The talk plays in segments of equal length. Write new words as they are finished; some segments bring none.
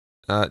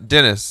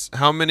Dennis,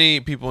 how many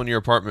people in your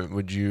apartment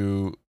would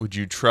you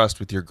trust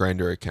with your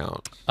Grindr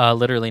account?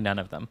 Literally none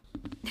of them.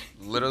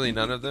 Literally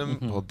none of them?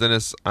 Mm-hmm. Well,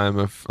 Dennis,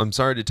 I'm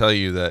sorry to tell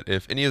you that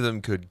if any of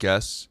them could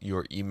guess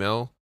your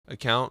email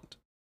account,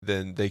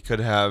 then they could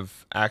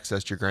have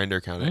accessed your Grindr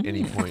account at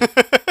any point.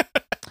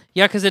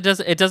 Yeah, because it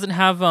doesn't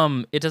have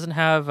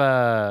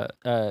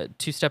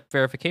two-step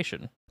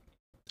verification.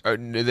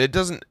 It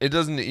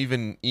doesn't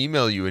even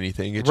email you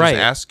anything. It just Right.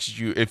 asks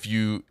you if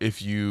you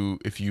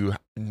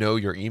know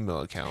your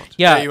email account.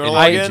 Yeah, you want to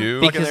log in?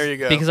 do? Fucking there you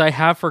go. Because I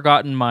have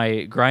forgotten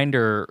my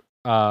Grindr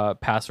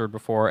password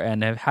before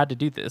and have had to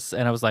do this,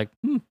 and I was like,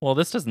 well,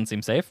 this doesn't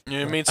seem safe.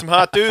 You mean some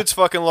hot dudes?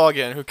 Fucking log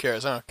in. Who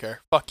cares? I don't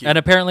care. Fuck you. And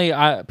apparently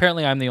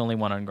I'm the only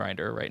one on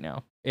Grindr right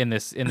now in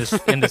this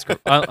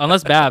group.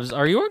 Unless Babs,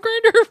 are you on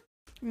Grindr?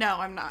 No,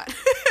 I'm not.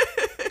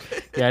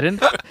 Yeah, I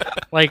didn't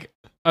like.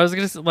 I was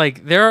gonna say,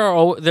 like, there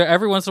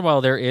every once in a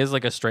while there is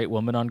like a straight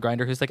woman on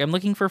Grindr who's like, I'm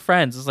looking for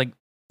friends. It's like,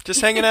 Just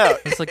hanging out.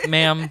 it's like,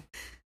 ma'am,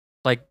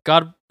 like,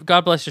 God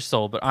bless your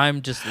soul, but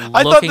I'm just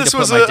thought looking this to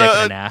put was my a- dick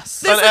in an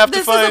ass. An This app to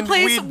is a find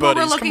place weed where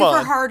buddies. we're looking Come for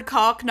on. hard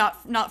cock,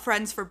 not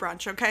friends for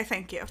brunch. Okay,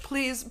 thank you.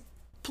 Please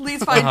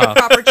find the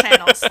proper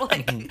channels.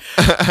 Like,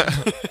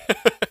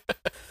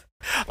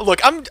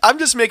 Look, I'm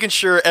just making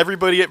sure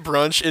everybody at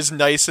brunch is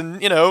nice and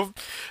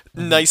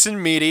nice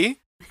and meaty.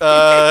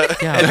 Yeah.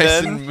 and Nice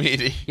then and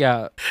meaty.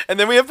 Yeah, and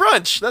then we have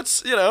brunch.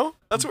 That's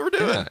that's what we're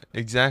doing. Yeah,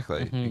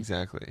 exactly. Mhm.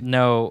 Exactly.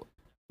 no,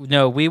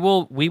 we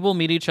will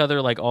meet each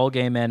other like all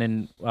gay men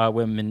and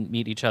women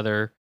meet each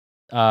other,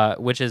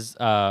 which is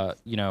at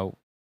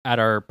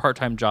our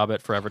part-time job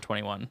at Forever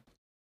 21.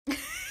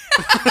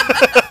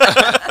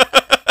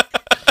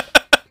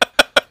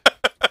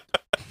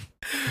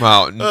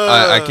 Wow,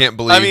 I can't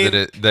believe I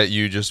mean- that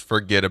you just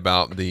forget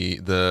about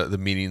the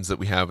meetings that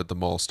we have at the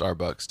mall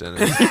Starbucks,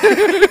 Dennis.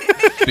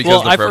 Because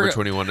Well, the I Forever forgot-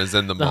 21 is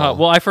in the mall.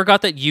 Well, I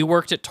forgot that you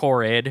worked at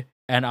Torrid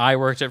and I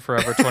worked at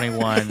Forever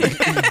 21.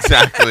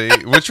 Exactly.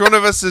 Which one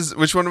of us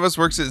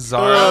works at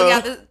Zara? oh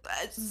yeah,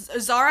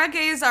 Zara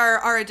gays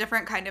are a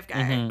different kind of gay.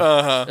 Mhm.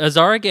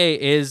 Uh-huh. Gay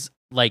is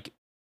like,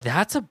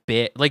 that's a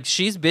bit like,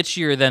 she's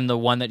bitchier than the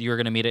one that you were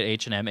gonna meet at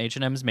H&M.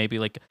 H&M's maybe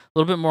like a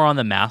little bit more on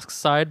the mask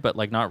side, but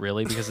like not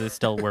really, because they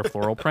still wear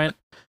floral print.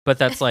 But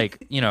that's like,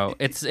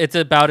 it's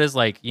about as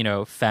like,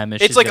 femme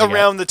as It's she's like gonna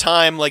around the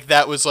time like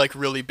that was like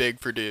really big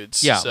for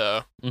dudes. Yeah.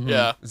 So get. Mhm.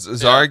 yeah.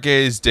 Zara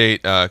gays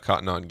date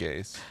Cotton On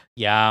gays.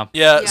 Yeah.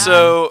 Yeah, Yeah.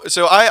 so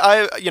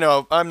I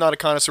I'm not a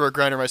connoisseur of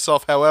Grindr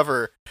myself.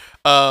 However,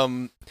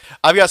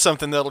 I've got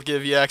something that'll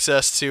give you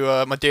access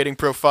to my dating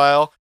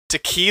profile.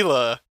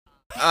 Tequila.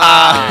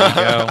 There you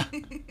go.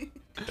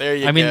 There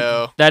you I mean,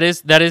 go. that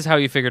is how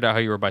you figured out how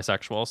you were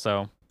bisexual.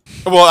 So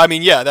Well, I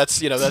mean, yeah, that's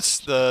that's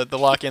the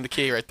lock and the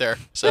key right there.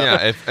 So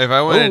Yeah, if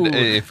I wanted,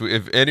 Ooh.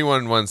 if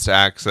anyone wants to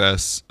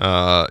access,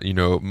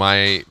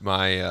 my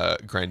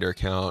Grindr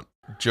account,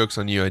 joke's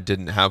on you, I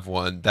didn't have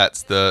one.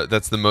 That's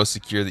the most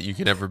secure that you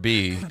can ever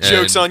be.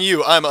 Joke's on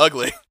you, I'm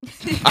ugly.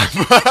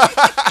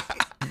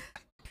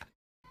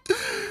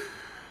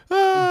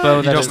 Bo,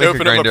 You that don't is- Just make a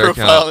open up my Grindr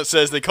profile account. and it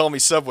says they call me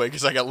Subway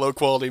because I got low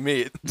quality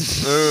meat.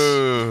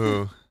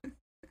 Ooh.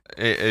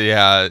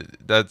 Yeah,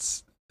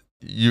 that's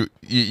you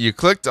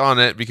clicked on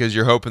it because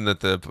you're hoping that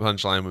the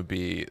punchline would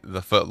be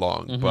the foot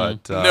long, Mhm.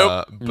 but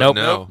Nope. but Nope.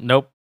 no.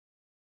 Nope.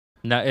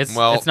 No, it's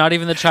Well- not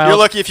even the child. You're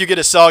lucky if you get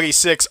a soggy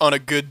 6 on a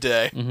good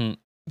day. Mhm.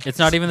 It's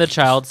not even the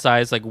child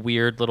size, like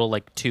weird little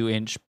like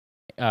 2-inch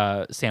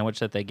sandwich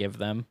that they give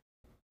them.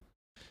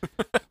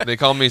 They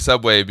call me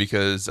Subway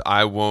because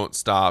I won't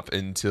stop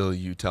until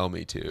you tell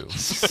me to.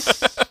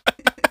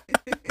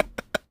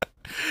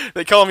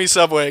 They call me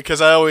Subway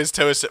because I always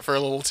toast it for a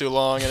little too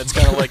long, and it's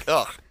kind of like,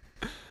 ugh.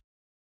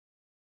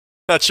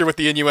 Not sure what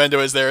the innuendo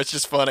is there. It's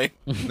just funny.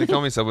 They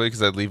call me Subway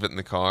because I leave it in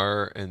the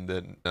car, and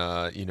then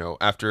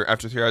after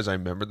 3 hours I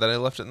remember that I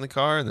left it in the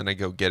car, and then I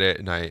go get it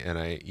and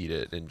I eat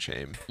it in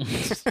shame.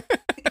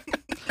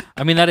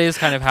 I mean, that is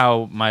kind of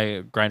how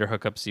my Grindr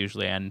hookups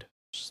usually end.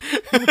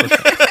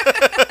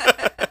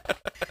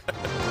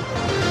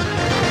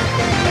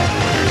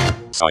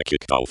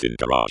 Psychic Dolphin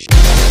Garage.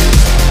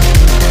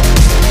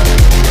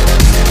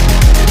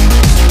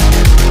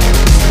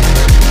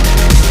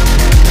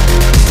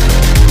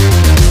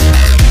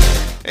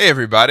 Hey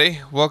everybody,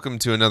 welcome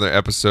to another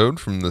episode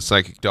from the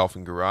Psychic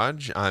Dolphin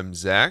Garage. I'm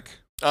Zach,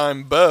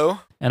 I'm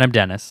Bo. And I'm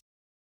Dennis.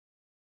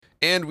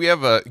 and we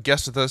have a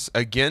guest with us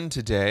again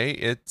today.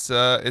 It's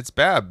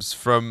Babs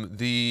from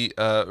the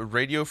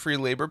Radio Free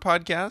Labor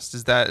podcast.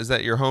 Is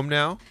that your home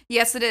now?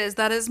 Yes, it is.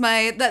 That is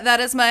my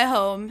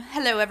home.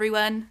 Hello,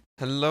 everyone.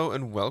 Hello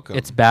and welcome.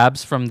 It's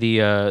Babs from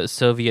the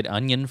Soviet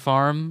onion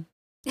farm.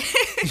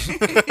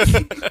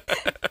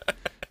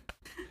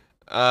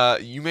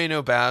 You may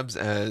know Babs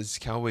as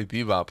Cowboy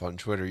Bebop on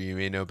Twitter. You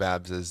may know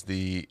Babs as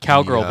the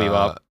Cowgirl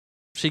Bebop.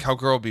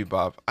 Cowgirl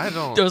Bebop. I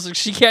don't.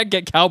 She can't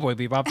get Cowboy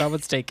Bebop. That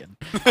one's taken.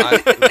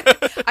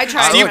 I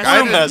tried. Steve to Groom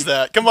remember. has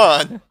that. Come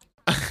on.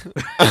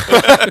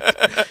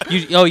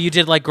 You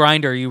did like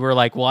Grindr. You were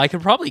like, well, I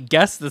could probably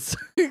guess this.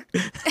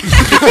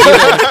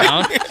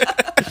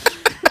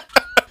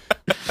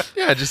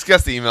 Yeah, Yeah, just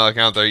guess the email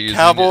account they're using.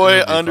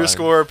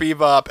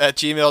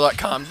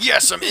 Cowboy_bebop@gmail.com.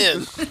 Yes, I'm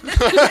in.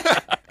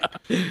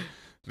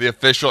 The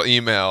official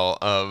email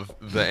of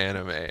the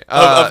anime.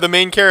 Of the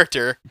main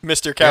character,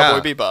 Mr.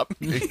 Cowboy Bebop.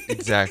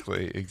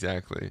 Exactly.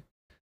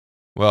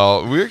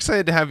 Well, we're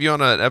excited to have you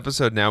on an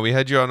episode now. We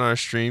had you on our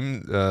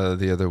stream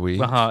the other week.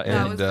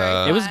 That was very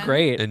fun. It was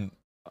great. And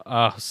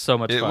so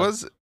much fun. it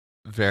was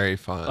very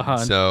fun.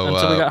 Until we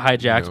got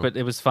hijacked, but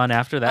it was fun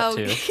after that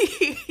too.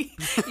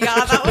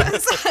 Yeah,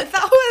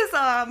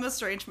 that was a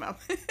strange moment.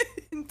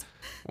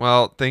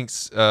 Well,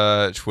 thanks,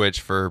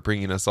 Twitch, for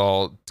bringing us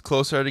all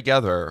closer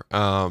together.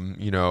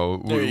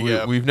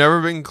 We've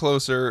never been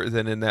closer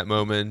than in that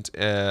moment,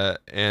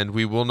 and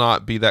we will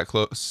not be that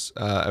close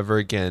ever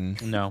again.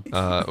 No.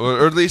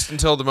 Or at least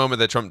until the moment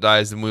that Trump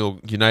dies, and we'll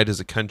unite as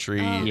a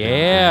country. Yeah. And we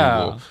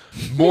will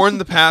mourn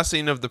the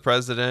passing of the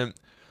president.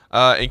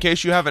 In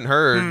case you haven't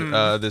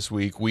heard, this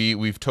week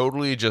we've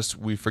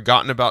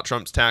forgotten about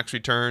Trump's tax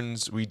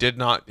returns. We did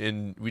not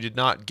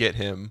get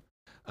him.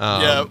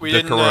 We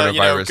didn't go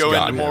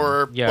into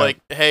more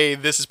like, hey,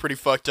 this is pretty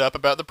fucked up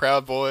about the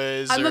Proud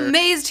Boys. I'm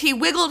amazed he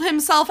wiggled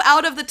himself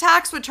out of the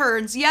tax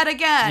returns yet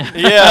again.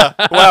 Yeah,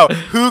 wow,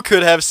 who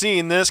could have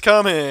seen this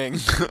coming?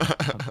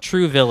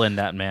 True villain,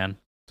 that man.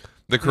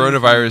 The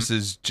coronavirus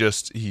is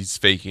he's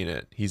faking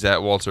it. He's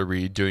at Walter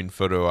Reed doing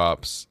photo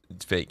ops,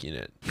 faking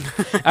it.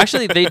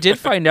 Actually, they did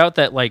find out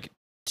that like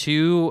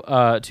two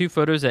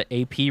photos that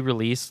AP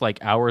released like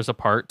hours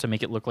apart to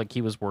make it look like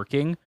he was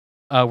working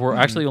were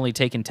actually only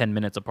taken 10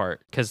 minutes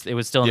apart because it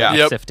was still in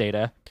the SIF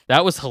data.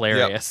 That was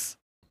hilarious.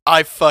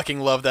 I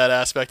fucking love that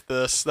aspect of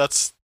this.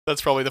 That's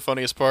probably the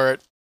funniest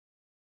part.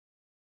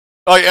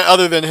 Oh yeah,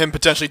 other than him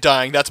potentially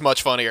dying, that's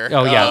much funnier.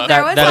 Oh yeah,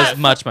 that is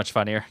much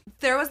funnier.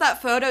 There was that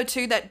photo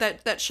too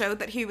that showed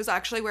that he was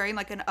actually wearing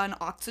like an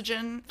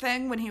oxygen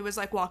thing when he was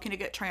like walking to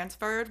get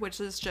transferred, which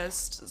is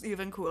just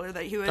even cooler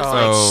that he was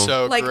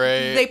so like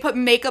great. They put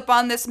makeup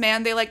on this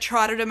man, they like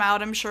trotted him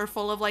out, I'm sure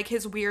full of like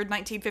his weird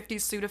 1950s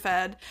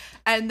Sudafed,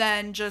 and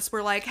then just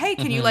were like, hey,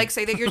 can you like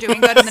say that you're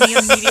doing good? And then he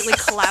immediately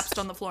collapsed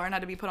on the floor and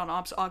had to be put on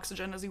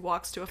oxygen as he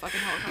walks to a fucking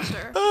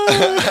helicopter.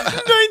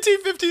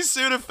 1950s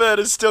Sudafed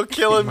is still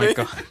killing me.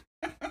 God.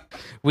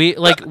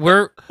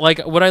 We're like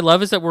what I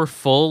love is that we're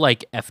full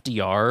like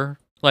FDR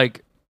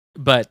but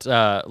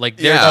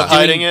they're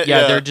hiding it.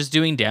 Yeah, they're just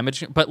doing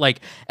damage. But like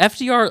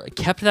FDR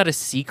kept that a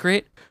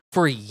secret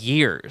for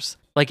years.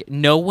 Like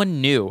no one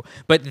knew.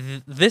 But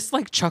this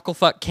like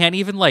chucklefuck can't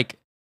even like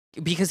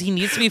because he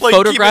needs to be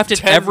photographed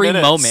at every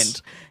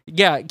moment.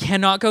 Yeah,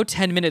 cannot go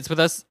 10 minutes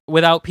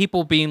without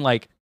people being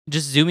like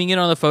just zooming in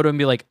on the photo and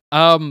be like,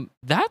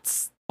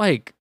 that's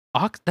like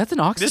that's an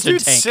oxygen This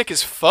dude's tank. sick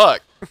as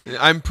fuck.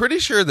 I'm pretty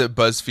sure that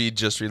BuzzFeed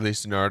just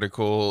released an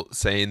article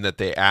saying that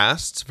they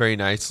asked very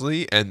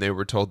nicely and they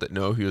were told that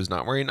no, he was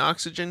not wearing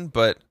oxygen,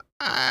 but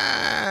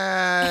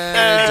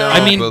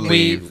I don't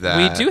believe that.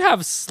 We do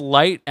have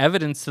slight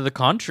evidence to the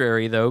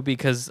contrary though,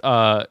 because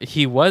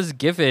he was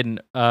given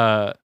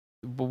what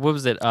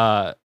was it?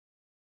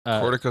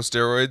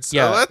 Corticosteroids.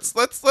 Yeah.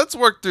 Let's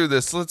work through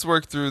this. Let's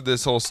work through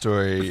this whole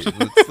story.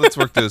 Let's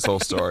work through this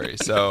whole story.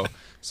 So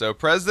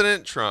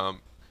President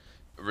Trump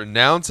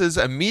renounces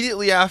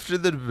immediately after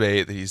the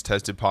debate that he's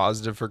tested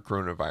positive for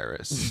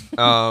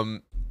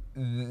coronavirus.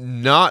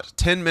 Not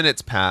 10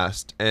 minutes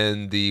passed,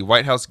 and the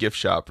White House gift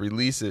shop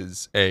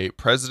releases a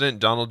President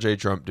Donald J.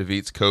 Trump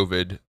defeats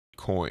COVID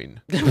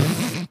coin.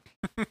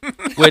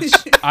 Which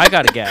I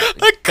gotta get.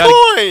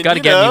 Gotta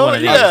get me one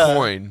of these. A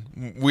coin.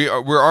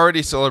 We're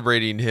already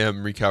celebrating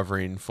him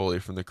recovering fully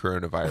from the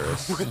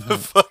coronavirus. With the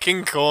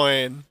fucking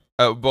coin.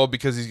 Well,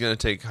 because he's going to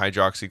take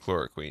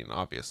hydroxychloroquine,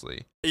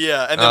 obviously.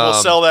 Yeah, and then we'll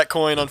sell that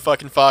coin on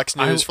fucking Fox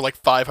News for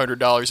like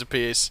 $500 a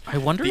piece. I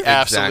wonder the if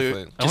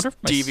absolute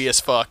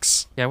devious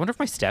fucks. Yeah, I wonder if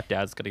my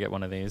stepdad's going to get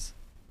one of these.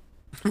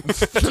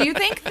 Do you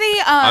think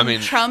the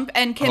Trump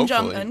and Kim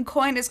hopefully. Jong-un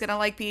coin is gonna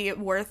like be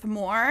worth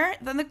more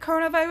than the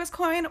coronavirus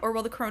coin, or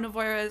will the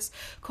coronavirus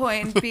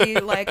coin be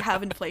like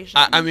have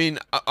inflation? I mean,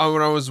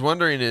 what I was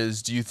wondering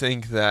is, do you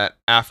think that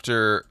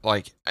after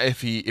like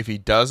if he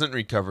doesn't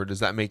recover,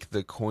 does that make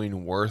the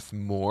coin worth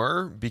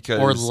more? Because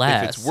or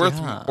less, if it's worth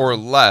or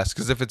less,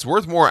 because if it's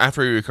worth more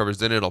after he recovers,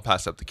 then it'll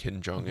pass up the Kim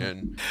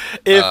Jong-un.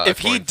 If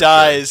he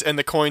dies and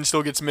the coin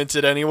still gets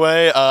minted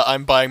anyway,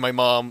 I'm buying my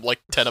mom like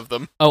 10 of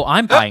them. Oh,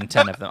 I'm buying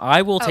 10 of them.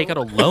 I will take out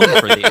a loan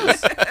for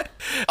these.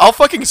 I'll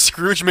fucking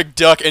Scrooge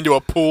McDuck into a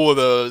pool of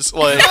those.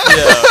 Like,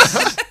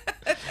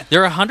 yeah.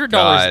 They're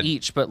 $100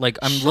 each, but like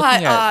I'm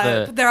looking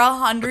at the. They're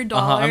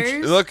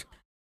 $100. Look,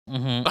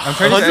 I'm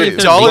trying to see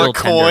if they're legal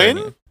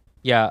coin.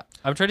 Yeah,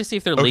 I'm trying to see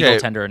if they're legal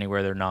tender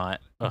anywhere. They're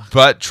not. Ugh.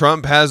 But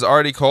Trump has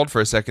already called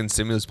for a second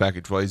stimulus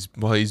package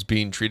while he's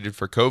being treated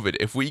for COVID.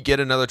 If we get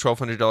another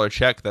 $1,200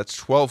 check, that's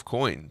 12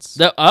 coins.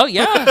 Oh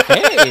yeah,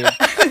 hey.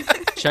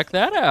 check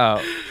that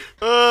out.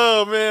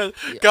 Oh man,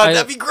 God,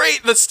 that'd be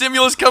great. The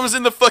stimulus comes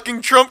in the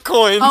fucking Trump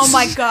coins. Oh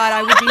my god,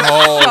 I would be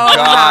Oh, so God.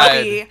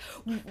 happy.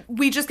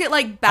 We just get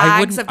like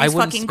bags of I these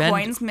wouldn't fucking spend-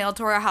 coins mailed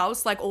to our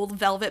house, like old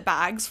velvet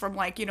bags from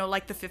like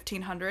like the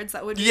 1500s.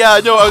 That would be Yeah,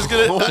 no, I was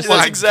gonna. Oh that's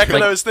my exactly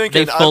what I was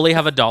thinking. They fully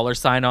have a dollar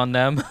sign on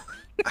them.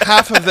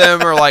 Half of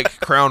them are like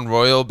Crown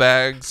Royal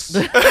bags.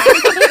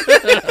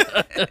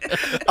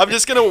 I'm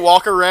just gonna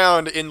walk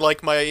around in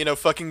like my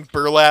fucking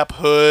burlap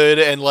hood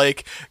and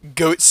like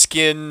goat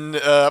skin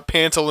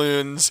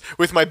pantaloons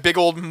with my big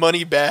old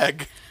money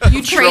bag.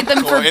 You trade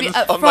them for coins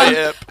on my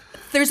hip.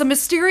 There's a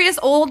mysterious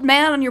old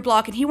man on your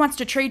block, and he wants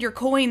to trade your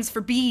coins for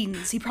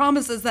beans. He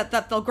promises that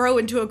they'll grow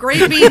into a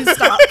great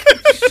beanstalk.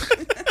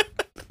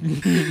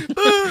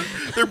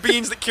 They're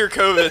beans that cure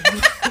COVID.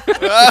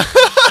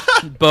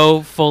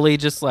 Bo fully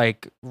just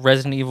like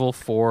Resident Evil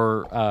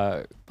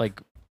 4,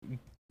 like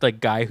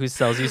guy who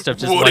sells you stuff.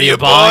 Just What what are are you you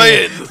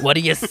buying? buying? What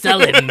are you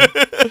selling?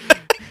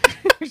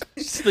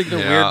 Just like the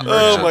Yeah. weird.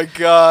 Oh merchant. my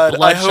god! I hope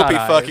Bloodshot he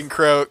eyes. fucking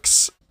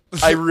croaks.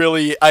 I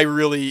really,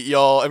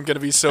 y'all, I'm gonna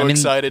be so I mean,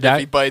 excited that- if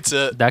he bites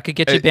it. That could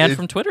get you banned It-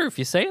 from Twitter if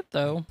you say it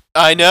though.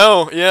 I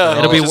know, yeah.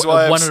 It'll which be is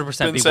why I've 100%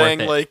 been be worth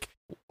saying it. like,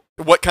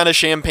 what kind of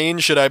champagne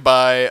should I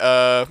buy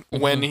Mm-hmm.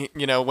 when he,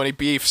 when he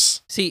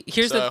beefs? See,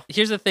 here's So-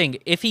 the thing.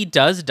 If he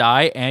does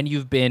die and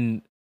you've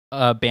been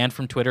banned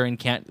from Twitter and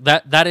can't,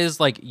 that is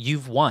like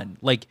you've won.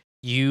 Like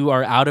you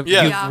are out of.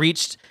 Yeah. You've Yeah.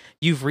 reached.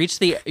 You've reached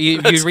the.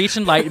 You've That's- reached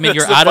enlightenment.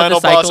 You're That's out the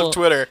of the final boss cycle. of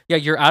Twitter. Yeah,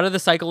 you're out of the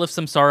cycle of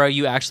samsara.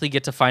 You actually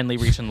get to finally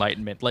reach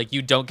enlightenment. Like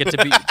you don't get to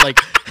be like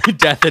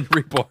death and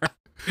reborn.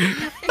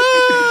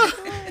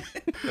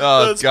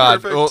 Oh That's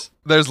God! perfect. Well,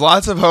 there's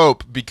lots of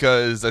hope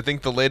because I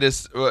think the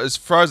latest, well, as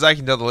far as I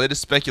can tell, the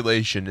latest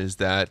speculation is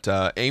that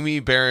Amy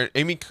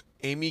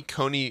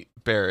Coney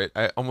Barrett.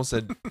 I almost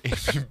said Amy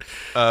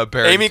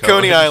Barrett. Amy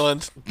Coney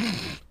Island.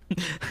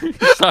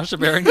 Sacha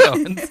Baron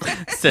Cohen's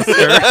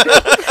sister.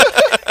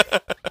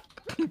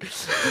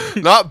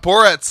 Not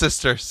Borat's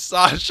sister,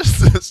 Sasha's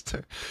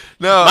sister.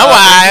 No, My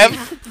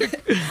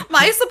wife.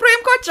 My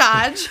Supreme Court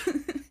judge.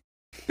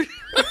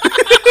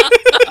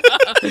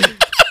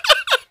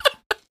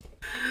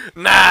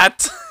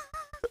 Not.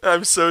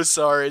 I'm so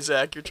sorry,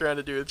 Zach. You're trying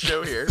to do a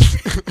show here.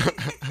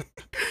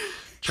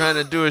 Trying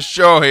to do a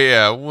show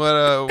here. What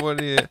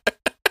are you?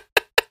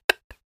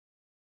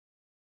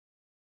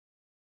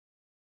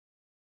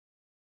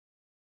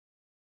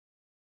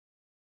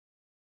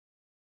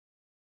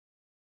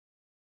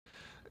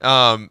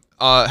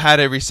 Had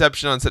a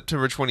reception on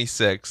September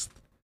 26th,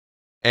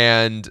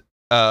 and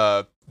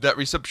that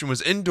reception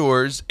was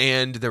indoors,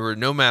 and there were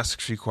no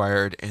masks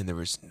required, and there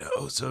was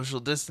no social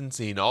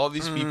distancing. All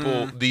these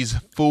people, these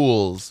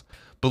fools,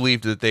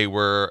 believed that they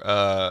were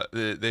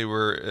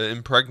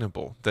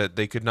impregnable, that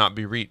they could not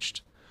be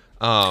reached.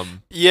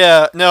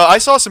 Yeah, no, I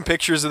saw some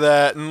pictures of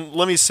that, and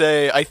let me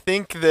say, I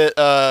think that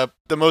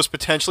the most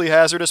potentially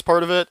hazardous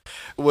part of it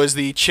was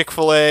the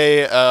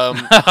Chick-fil-A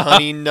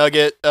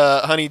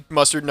honey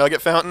mustard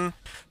nugget fountain.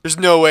 There's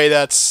no way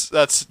that's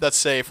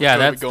safe. with Yeah, COVID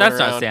that's going not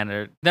around.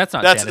 standard. That's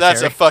not That's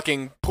sanitary. a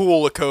fucking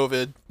pool of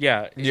COVID.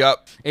 yeah.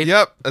 Yep. It-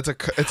 Yep.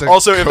 It's a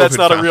Also, if that's COVID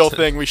not a real fountain.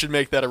 thing, we should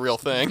make that a real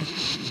thing.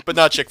 But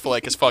not Chick-fil-A,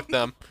 because fuck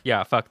them.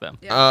 Yeah, fuck them.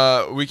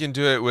 We can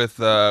do it with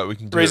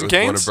Raisin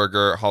Cane's?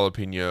 Whataburger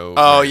jalapeno.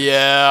 Oh, ranch.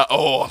 yeah.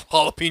 Oh,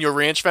 jalapeno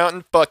ranch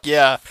fountain? Fuck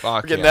yeah.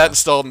 Fuck We're getting yeah. that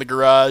installed in the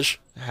garage.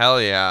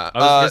 Hell yeah. I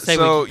was gonna say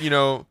so we you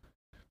know,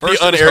 The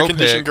first it was unair-conditioned Hope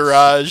Hicks.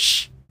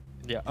 garage.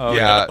 Yeah. Oh,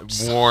 yeah,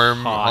 yeah. warm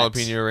Hot.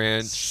 jalapeno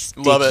ranch.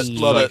 Love it, Sticky.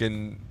 love it.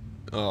 Fucking,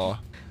 oh.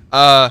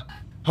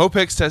 Hope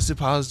Hicks tested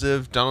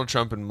positive. Donald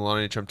Trump and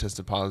Melania Trump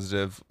tested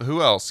positive.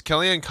 Who else?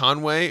 Kellyanne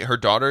Conway, her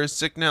daughter is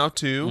sick now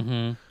too.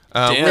 Mhm.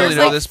 Damn. We only There's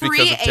know like this 3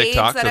 because of aides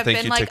TikTok, that so have thank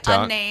been you like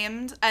TikTok.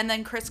 unnamed, and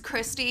then Chris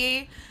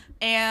Christie,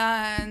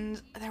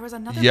 and there was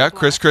another. Yeah, big one,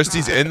 Chris I forgot.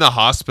 Christie's in the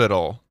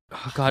hospital.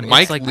 Oh, God,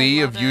 Mike it's like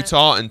Lee I of love it.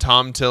 Utah and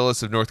Tom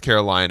Tillis of North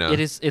Carolina.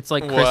 it's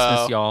like Wow.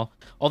 Christmas, y'all.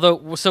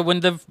 Although, so when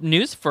the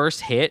news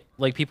first hit,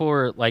 like people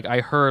were like, I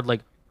heard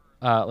like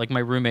my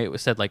roommate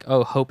said like,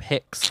 oh, Hope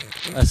Hicks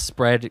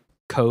spread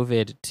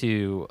COVID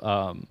to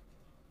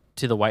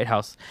the White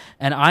House,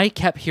 and I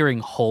kept hearing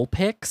Hole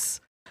Picks,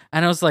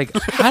 and I was like,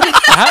 how did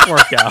that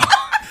work out?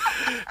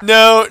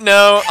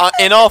 No.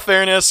 In all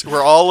fairness,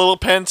 we're all a little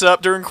pent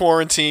up during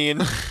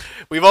quarantine.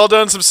 We've all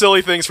done some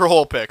silly things for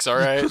hole picks, all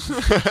right?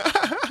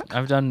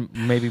 I've done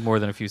maybe more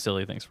than a few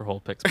silly things for Hole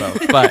Picks,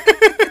 but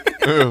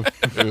Oof,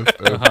 oof,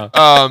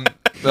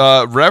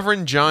 oof.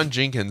 Reverend John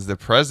Jenkins, the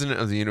president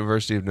of the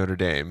University of Notre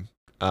Dame,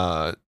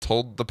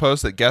 told the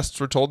Post that guests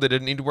were told they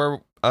didn't need to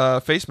wear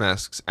face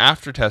masks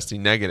after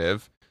testing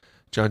negative.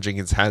 John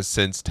Jenkins has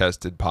since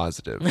tested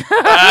positive.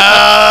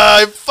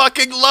 I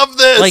fucking love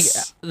this. like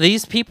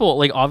these people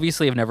like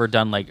obviously have never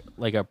done like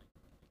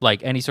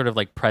any sort of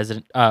like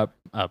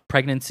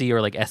pregnancy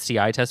or like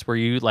STI test where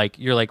you're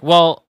like,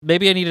 well,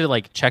 maybe I need to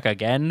like check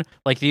again.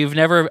 Like you've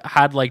never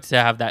had like to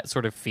have that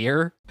sort of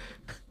fear,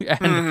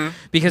 and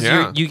because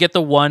Yeah. you get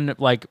the one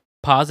like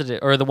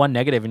positive or the one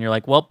negative, and you're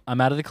like, well, I'm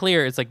out of the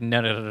clear. It's like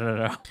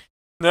no.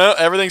 No,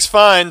 everything's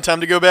fine.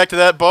 Time to go back to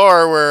that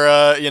bar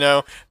where,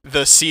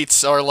 the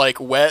seats are, like,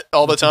 wet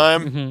all the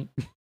time.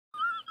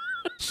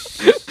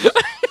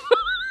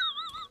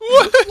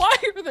 Why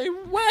are they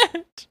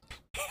wet?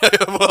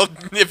 Well,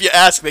 if you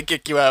ask, they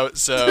kick you out,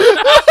 so...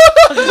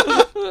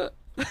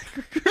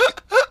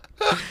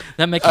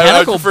 That I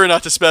mechanical... prefer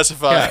not to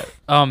specify. Yeah.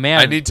 Oh, man.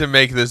 I need to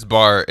make this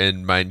bar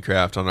in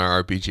Minecraft on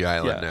our RPG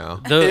island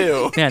now.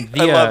 Ew. Man,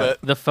 I love it.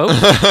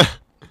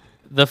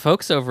 The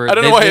folks over... I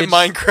don't know why in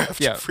Minecraft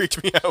yeah.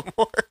 freaked me out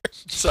more.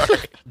 Sorry.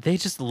 They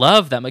just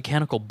love that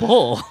mechanical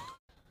bull.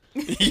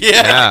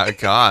 Yeah.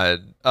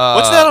 God.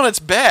 What's that on its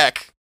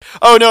back?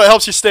 Oh, no, it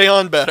helps you stay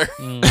on better.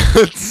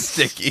 It's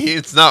sticky.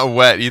 It's not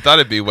wet. You thought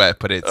it'd be wet,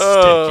 but it's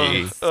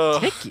sticky.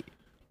 Sticky.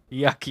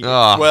 Yucky.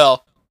 Ugh.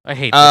 Well, I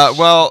hate this. I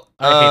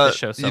hate this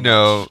show so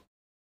much.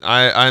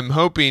 I'm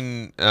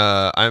hoping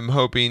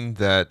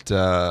that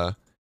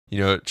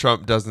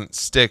Trump doesn't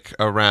stick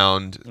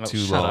around too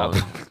shut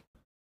long.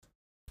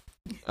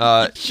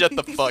 shut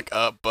the fuck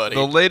up, buddy.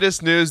 The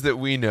latest news that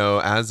we know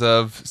as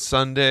of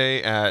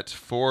Sunday at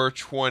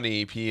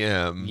 4:20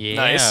 p.m.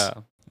 Yeah.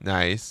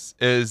 Nice.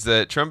 Is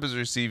that Trump is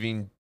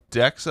receiving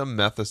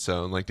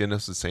dexamethasone, like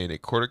Dennis was saying, a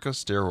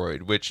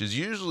corticosteroid, which is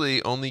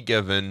usually only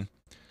given,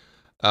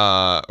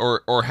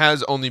 or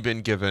has only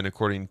been given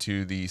according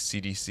to the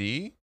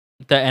CDC.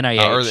 The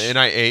NIH. Or the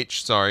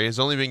NIH, sorry, has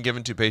only been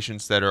given to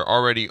patients that are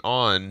already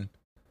on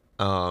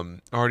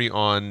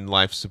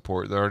life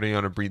support. They're already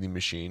on a breathing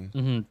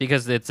machine.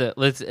 Because it's a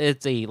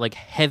like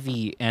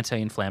heavy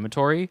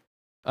anti-inflammatory.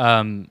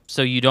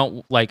 So you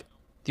don't like.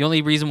 The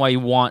only reason why you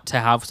want to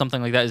have something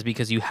like that is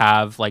because you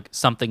have like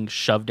something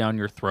shoved down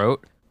your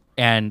throat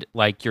and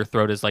like your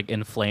throat is like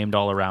inflamed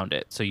all around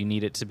it. So you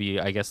need it to be,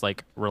 I guess,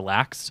 like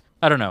relaxed.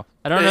 I don't know.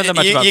 I don't know that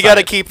much about You got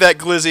to keep that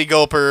glizzy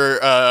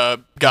gulper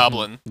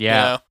goblin. Yeah.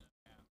 You know?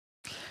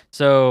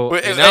 So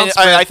and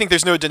I think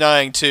there's no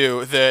denying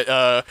too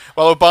that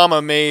while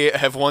Obama may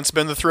have once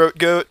been the throat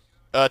goat,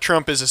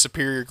 Trump is a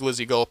superior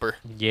glizzy gulper.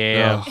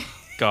 Yeah.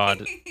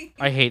 God,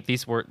 I hate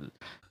these words.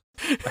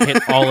 I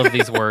hate all of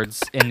these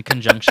words in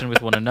conjunction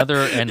with one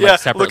another and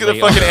like separately. Look at the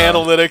fucking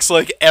analytics.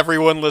 Like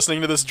everyone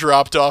listening to this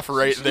dropped off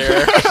right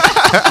there.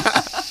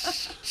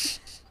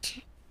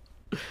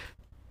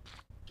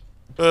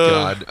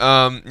 God.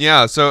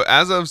 Yeah. So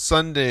as of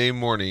Sunday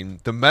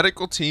morning, the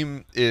medical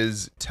team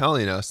is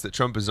telling us that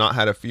Trump has not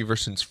had a fever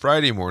since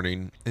Friday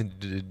morning and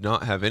did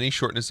not have any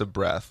shortness of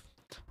breath.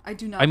 I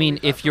do not. I mean,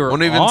 believe if that. you're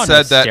One even on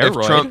said a that if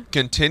steroid- Trump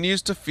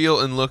continues to feel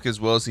and look as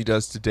well as he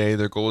does today,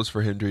 their goal is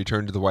for him to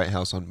return to the White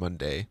House on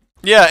Monday.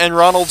 Yeah, and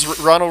Ronald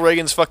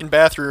Reagan's fucking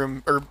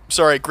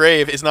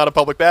grave is not a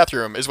public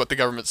bathroom, is what the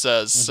government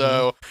says.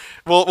 So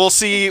we'll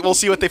see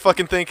what they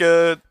fucking think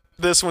of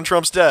this when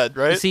Trump's dead,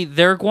 right? See,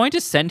 they're going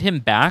to send him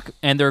back,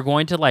 and they're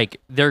going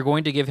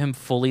to give him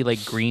fully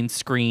like green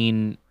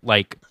screen,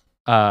 like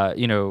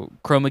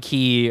chroma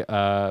key,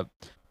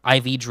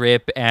 IV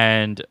drip,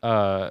 and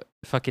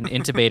fucking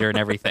intubator and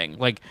everything.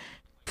 Like,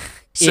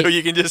 so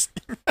you can just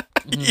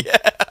yeah.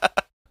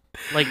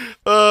 Like,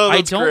 oh,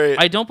 that's great.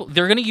 I don't.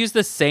 They're gonna use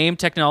the same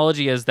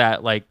technology as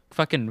that like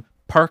fucking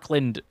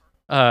Parkland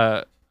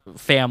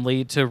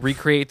family to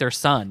recreate their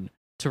son.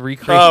 To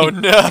recreate. Oh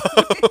no.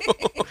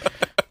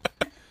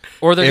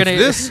 Or they're If gonna.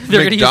 this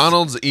they're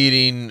McDonald's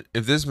eating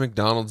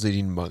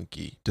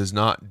monkey does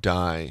not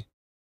die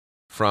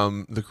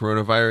from the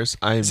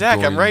coronavirus, Zach,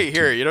 I'm right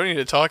here. You don't need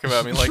to talk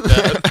about me like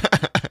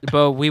that.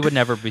 But we would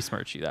never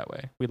besmirch you that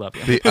way. We love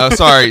you.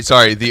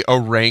 The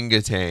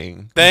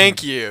orangutan.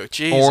 Thank you,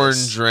 Jesus.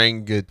 Orange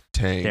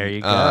orangutan. There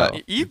you go.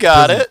 You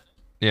got doesn't- it.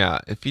 Yeah,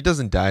 if he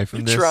doesn't die from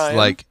You're this, trying.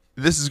 like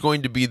this is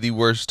going to be the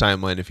worst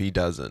timeline if he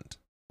doesn't.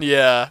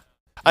 Yeah.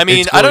 I mean,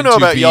 It's I don't going know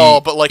to about be y'all,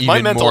 but like my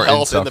even mental more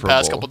health in the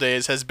past insufferable. couple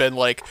days has been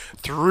like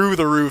through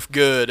the roof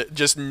good.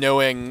 Just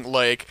knowing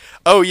like,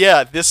 oh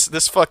yeah, this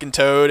fucking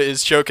toad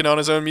is choking on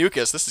his own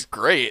mucus. This is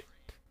great.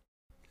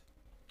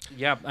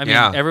 Yeah, I mean,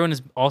 everyone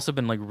has also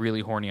been like really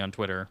horny on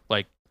Twitter.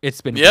 Like,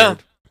 it's been Yeah.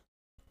 weird.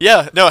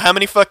 Yeah. No, how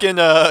many fucking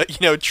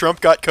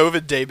Trump got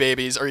COVID day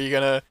babies are you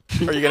gonna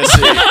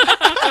see?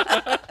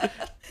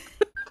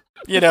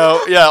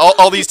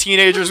 All these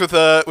teenagers with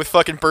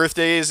fucking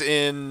birthdays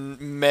in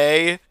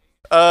May.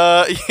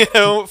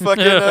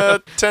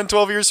 Fucking 10,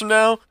 12 years from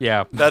now.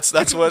 Yeah, That's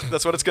what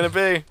it's gonna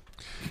be.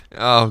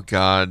 Oh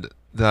God,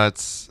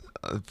 that's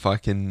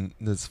fucking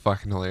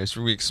hilarious.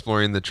 We're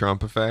exploring the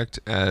Trump effect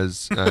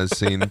as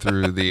seen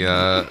through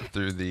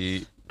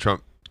the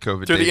Trump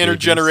COVID. Through the day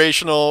babies.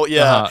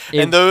 intergenerational,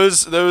 and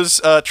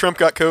those Trump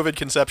got COVID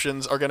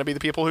conceptions are gonna be the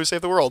people who save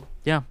the world.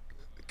 yeah.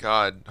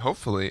 God,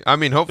 hopefully. I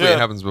mean, hopefully it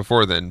happens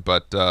before then,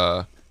 but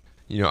I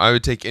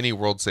would take any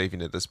world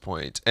saving at this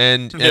point.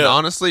 And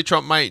honestly,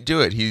 Trump might do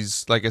it.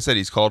 He's, like I said,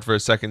 he's called for a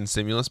second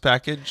stimulus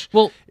package.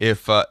 Well,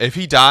 if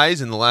he dies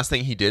and the last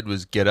thing he did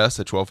was get us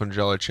a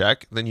 $1,200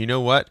 check, then you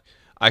know what?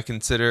 I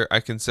consider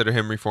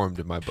him reformed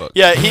in my book.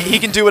 Yeah, he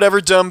can do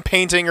whatever dumb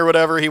painting or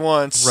whatever he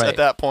wants at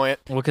that point.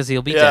 Well, because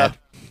he'll be dead.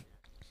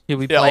 He'll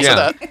be playing. Also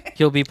that.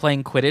 He'll be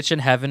playing Quidditch in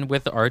heaven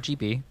with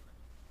RGB.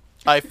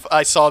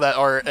 I saw that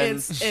art and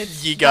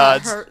It's ye that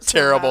gods, hurts so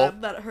terrible.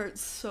 bad. That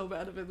hurts so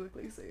bad to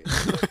physically see.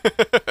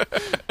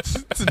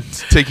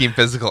 Taking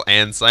physical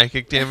and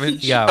psychic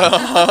damage. Yeah.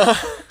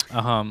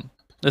 Uh-huh.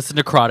 It's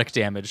necrotic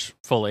damage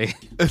fully.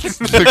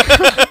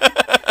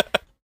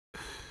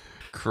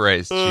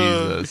 Christ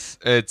Jesus.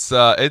 It's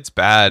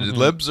bad. Mhm.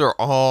 Libs are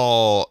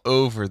all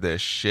over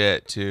this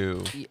shit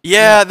too.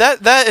 Yeah,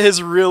 that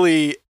has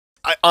really,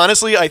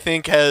 honestly, I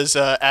think has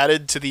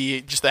added to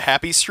the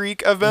happy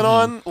streak I've been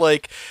on.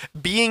 Like,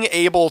 being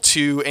able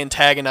to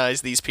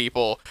antagonize these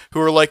people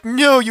who are like,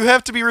 no, you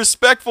have to be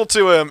respectful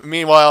to him.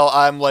 Meanwhile,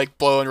 I'm like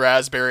blowing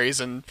raspberries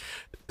and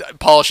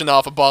polishing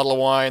off a bottle of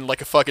wine like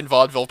a fucking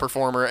vaudeville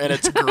performer, and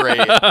it's great.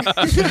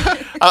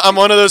 I'm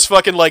one of those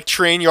fucking like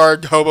train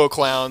yard hobo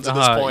clowns at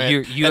this point, you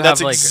and have,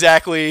 that's like,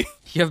 exactly.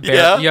 You have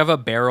Yeah. you have a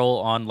barrel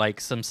on like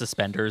some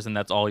suspenders, and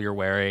that's all you're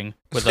wearing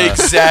with a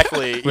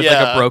Exactly. with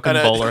yeah. like a broken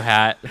And bowler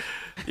hat.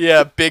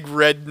 Yeah, big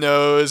red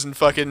nose and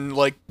fucking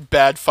like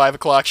bad 5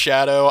 o'clock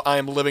shadow. I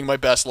am living my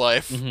best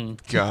life. Mhm.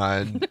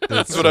 God.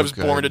 That's what I was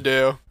born to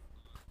do.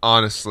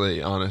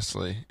 Honestly,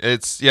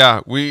 it's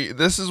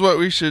this is how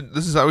we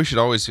should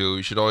always feel.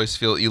 We should always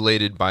feel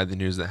elated by the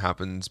news that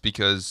happens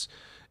because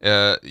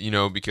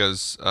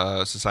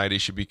society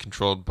should be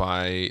controlled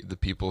by the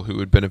people who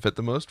would benefit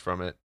the most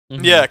from it.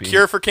 Yeah, Being-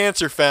 cure for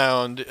cancer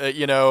found.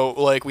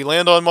 Like we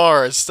land on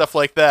Mars, stuff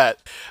like that.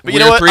 But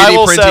you We're know what? 3D I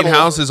will printing settle.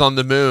 houses on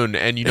the moon,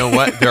 and you know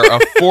what? They're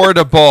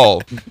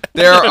affordable.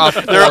 They're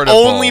affordable. They're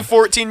only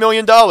 $14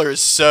 million.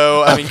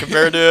 So I mean,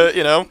 compared to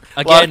a lot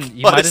Again, of,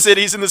 you lot might of as-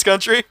 cities in this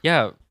country.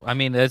 Yeah, I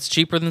mean it's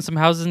cheaper than some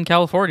houses in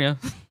California.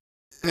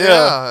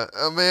 Yeah,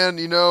 man,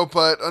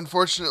 but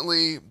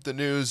unfortunately, the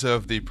news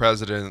of the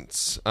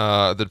president's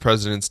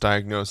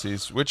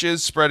diagnoses, which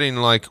is spreading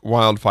like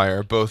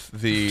wildfire, both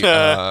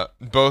the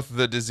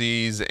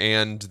disease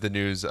and the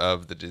news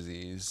of the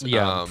disease,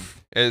 Yeah.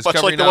 is Much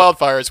like covering the up.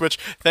 wildfires, which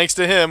thanks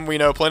to him we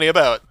know plenty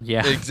about.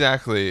 Yeah.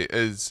 Exactly.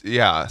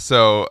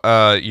 So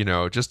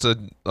just a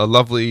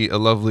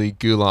lovely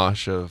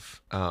goulash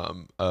of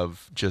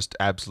just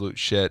absolute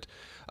shit.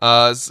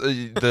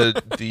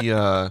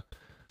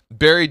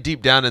 Buried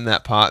deep down in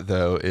that pot,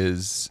 though,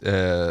 is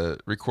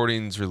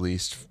recordings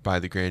released by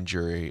the grand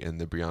jury in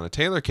the Breonna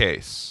Taylor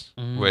case,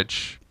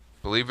 which,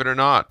 believe it or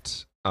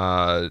not,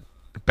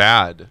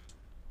 bad.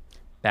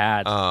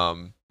 Bad.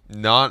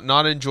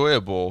 Not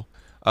enjoyable.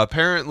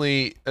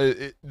 Apparently,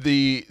 the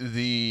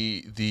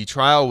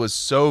trial was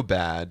so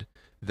bad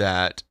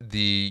that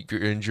the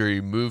grand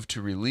jury moved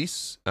to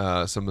release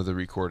some of the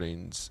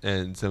recordings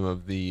and some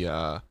of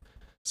the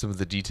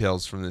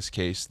details from this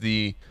case.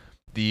 The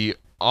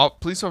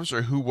police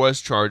officer who was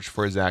charged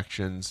for his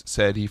actions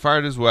said he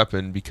fired his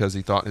weapon because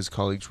he thought his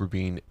colleagues were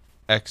being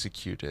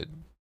executed.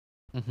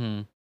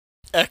 Mm-hmm.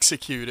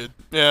 Executed.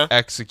 Yeah.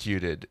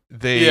 Executed.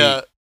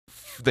 Yeah.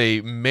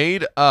 They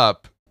made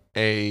up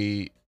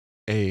a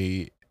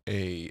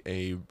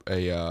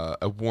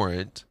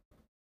warrant.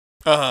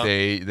 Uh-huh.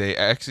 They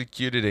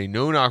executed a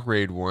no-knock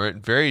raid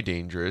warrant, very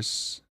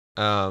dangerous.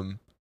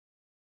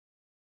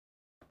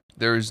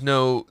 There is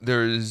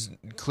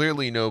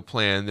clearly no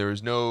plan. There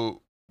is no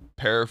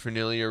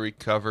paraphernalia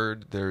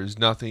recovered. There is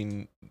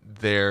nothing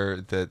there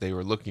that they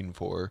were looking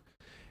for.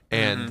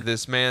 And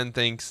this man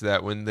thinks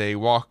that when they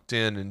walked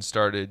in and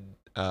started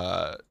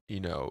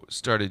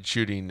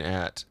shooting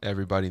at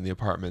everybody in the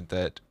apartment,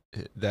 that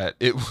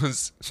it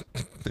was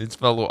his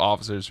fellow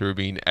officers who were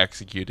being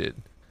executed.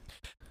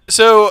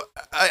 So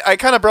I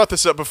kind of brought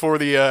this up before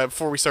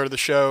we started the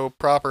show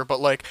proper, but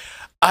like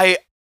I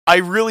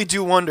really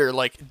do wonder,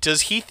 like,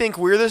 does he think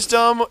we're this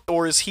dumb,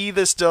 or is he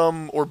this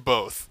dumb, or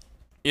both?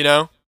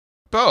 Both.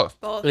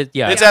 Both.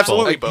 It's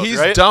absolutely both, he's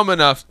right? dumb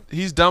enough.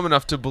 He's dumb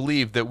enough to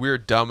believe that we're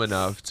dumb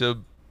enough to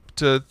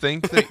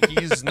think that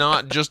he's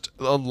not just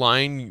a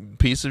lying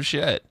piece of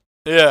shit.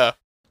 Yeah.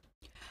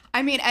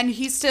 I mean, and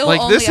he still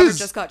Like, only this ever is-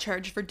 just got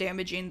charged for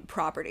damaging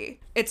property.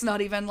 It's not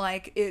even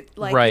like it,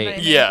 like, Right. you know what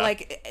I mean? Yeah.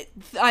 Like,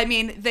 I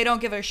mean, they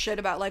don't give a shit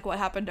about like what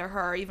happened to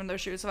her, even though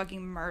she was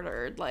fucking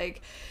murdered.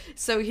 Like,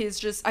 so he's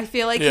just, I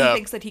feel like Yeah. he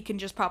thinks that he can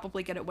just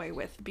probably get away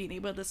with being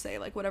able to say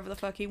like whatever the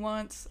fuck he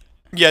wants.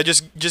 Yeah,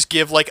 just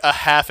give like a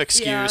half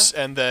excuse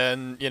and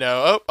then,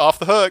 off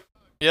the hook.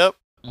 Yep.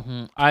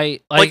 Mm-hmm.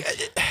 I like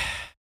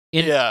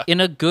yeah.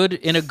 in a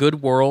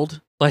good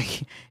world,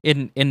 like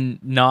in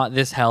not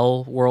this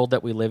hell world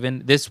that we live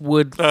in, this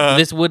would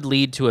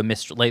lead to a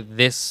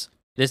this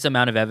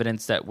amount of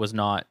evidence that was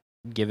not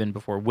given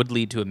before would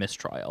lead to a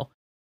mistrial.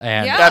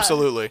 And Yeah.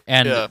 Absolutely.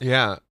 And- yeah.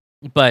 Yeah.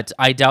 but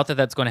I doubt that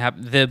that's going to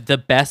happen.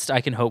 The best I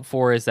can hope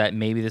for is that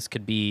maybe this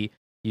could be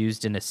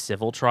used in a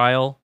civil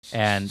trial,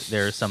 and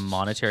there's some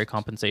monetary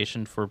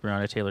compensation for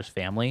Breonna Taylor's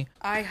family.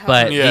 I hope.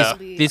 But Yeah.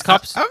 these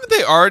cops, Haven't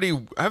they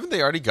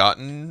already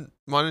gotten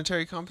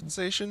monetary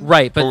compensation?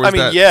 right? But Or was I mean,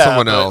 that yeah,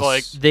 someone but, else?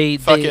 like, they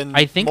fucking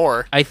I think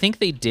more. I think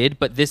they did,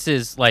 but this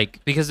is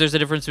like, because there's a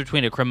difference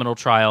between a criminal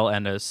trial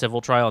and a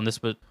civil trial, and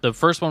this was the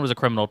first one was a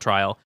criminal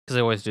trial because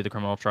they always do the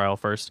criminal trial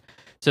first.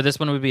 So this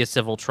one would be a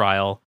civil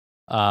trial,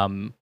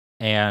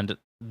 and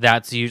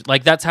that's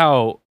that's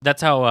how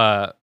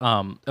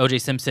O.J.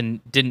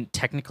 Simpson didn't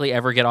technically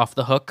ever get off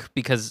the hook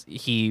because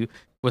he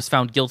was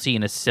found guilty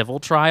in a civil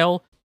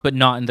trial, but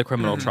not in the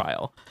criminal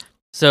trial.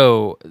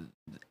 So,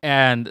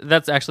 and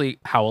that's actually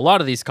how a lot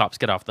of these cops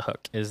get off the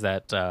hook, is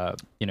that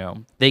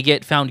they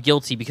get found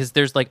guilty because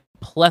there's like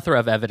plethora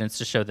of evidence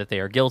to show that they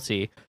are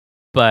guilty,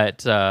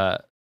 but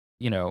But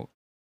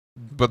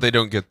they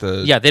don't get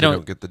the they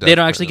don't get the they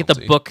don't death actually get the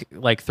penalty. book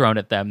like thrown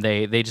at them.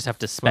 They just have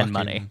to spend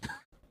money.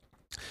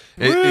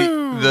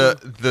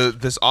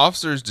 This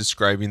officer is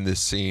describing this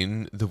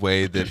scene the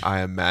way that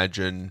I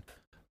imagine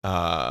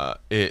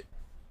it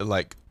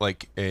like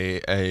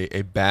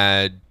a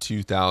bad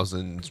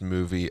 2000s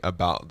movie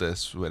about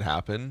this would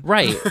happen.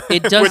 Right.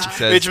 It does. Which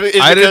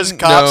is I because didn't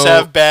cops know-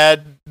 have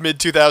bad mid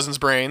 2000s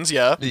brains.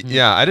 Yeah.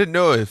 Yeah, I didn't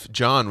know if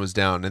John was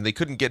down and they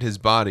couldn't get his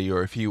body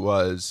or if he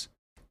was,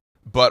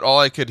 but all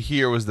I could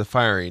hear was the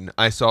firing.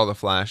 I saw the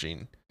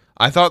flashing.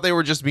 I thought they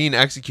were just being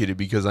executed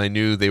because I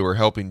knew they were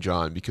helping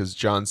John, because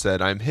John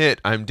said, "I'm hit,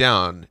 I'm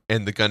down,"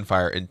 and the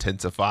gunfire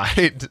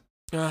intensified.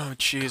 Oh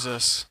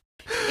Jesus.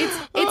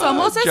 It's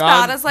almost as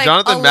bad as like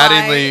Jonathan a lie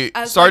Mattingly,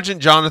 as,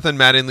 Sergeant Jonathan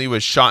Mattingly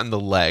was shot in the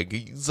leg.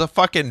 He's a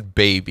fucking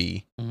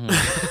baby.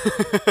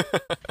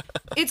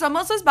 It's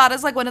almost as bad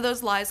as like one of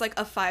those lies like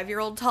a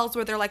 5-year-old tells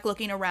where they're like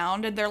looking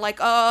around and they're like,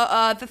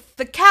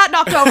 the cat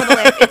knocked over the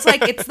lamp.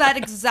 It's that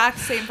exact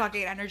same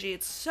fucking energy.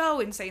 It's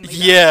so insanely bad.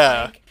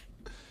 Yeah. Like,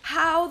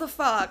 how the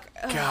fuck?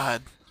 Ugh.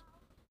 God.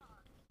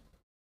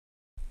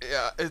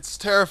 Yeah, it's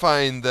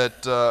terrifying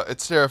that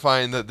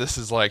this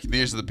is like,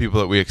 these are the people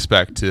that we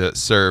expect to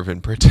serve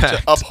and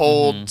protect. To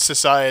uphold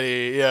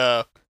society.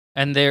 Yeah.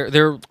 And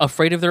they're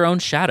afraid of their own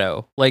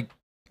shadow. Like,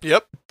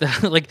 Yep.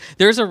 like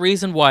there's a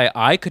reason why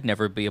I could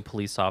never be a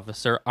police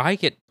officer. I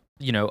get,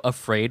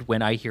 afraid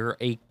when I hear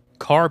a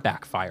car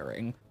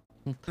backfiring.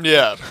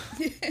 Yeah.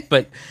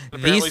 But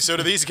Apparently these, so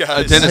do these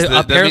guys. Dennis,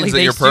 that Apparently means that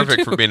they you're do perfect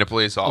too. for being a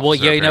police officer. well,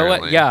 yeah, you know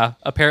what? apparently. Yeah,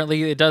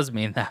 apparently it does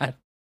mean that.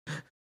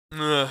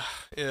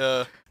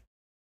 Yeah.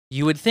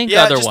 You would think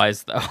Yeah, just-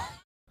 otherwise, though.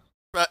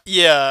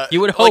 Yeah.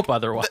 You would hope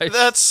otherwise.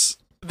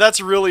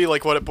 That's really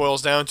like what it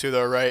boils down to,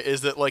 though, right?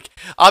 Is that like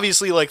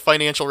obviously like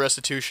financial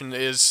restitution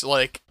is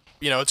like,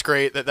 it's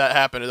great that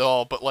happened at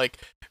all, but like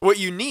what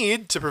you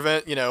need to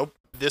prevent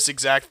this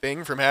exact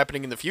thing from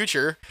happening in the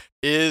future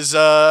is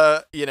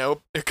a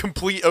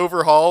complete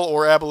overhaul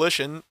or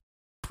abolition,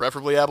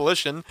 preferably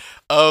abolition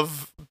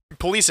of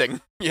policing.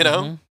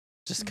 Mhm.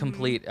 Just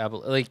complete I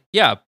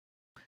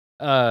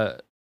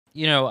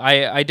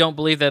don't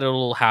believe that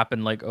it'll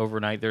happen like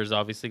overnight. There's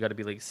obviously got to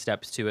be like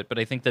steps to it, but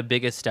I think the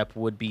biggest step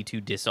would be to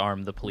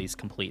disarm the police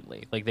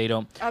completely. Like they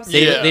don't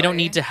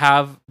need to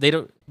have they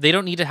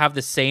don't need to have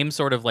the same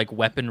sort of like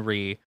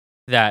weaponry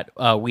that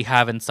we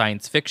have in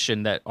science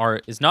fiction that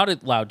is not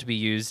allowed to be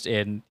used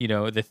in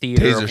the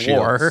theater Taser of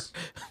war. shields.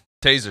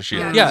 Taser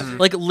shields. Yeah,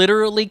 like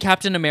literally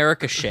Captain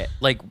America shit.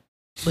 Like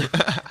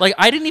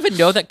I didn't even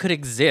know that could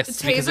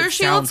exist. because Taser it shields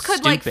sounds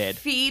could stupid. like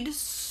feed.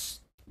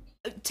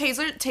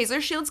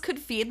 Taser shields could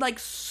feed like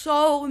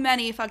so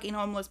many fucking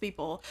homeless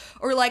people,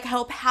 or like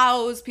help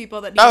house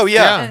people that need Oh,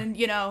 yeah. food,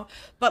 and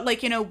but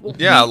like Yeah,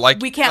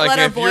 we can't like let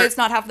our if you're- boys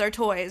not have their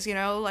toys,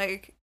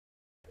 like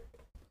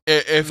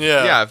If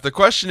the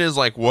question is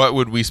like, what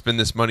would we spend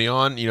this money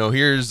on?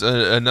 Here's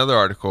another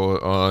article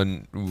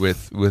on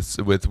with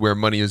where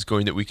money is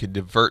going that we could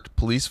divert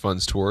police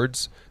funds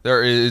towards.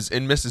 There is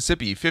in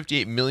Mississippi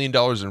 $58 million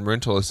in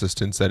rental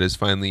assistance that is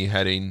finally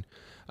heading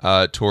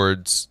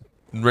towards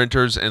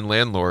renters and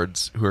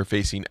landlords who are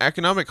facing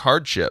economic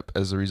hardship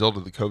as a result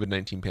of the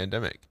COVID-19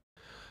 pandemic.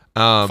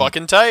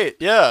 Fucking tight.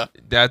 Yeah.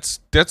 That's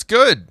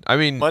good. I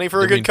mean, Money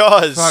for a good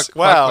cause. Fuck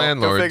Wow. Go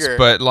landlords. figure.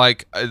 But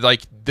like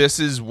this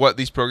is what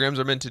these programs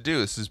are meant to do.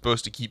 This is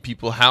supposed to keep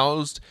people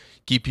housed,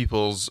 keep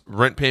people's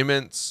rent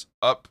payments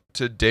up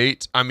to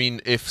date. I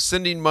mean, if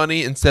sending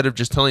money instead of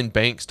just telling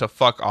banks to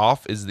fuck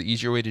off is the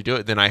easier way to do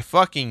it, then I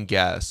fucking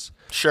guess.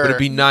 Sure. But it'd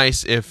be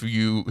nice if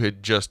you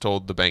had just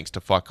told the banks to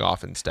fuck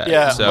off instead.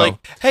 Yeah, So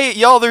like, hey,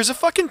 y'all, there's a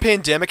fucking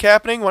pandemic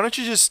happening. Why don't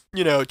you just,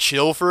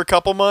 chill for a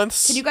couple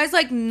months? can you guys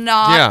like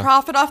not Yeah.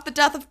 profit off the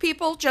death of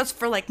people just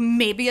for like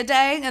maybe a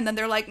day, and then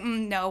they're like,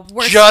 no,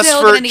 we're just still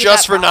for gonna need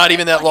just that for not profit."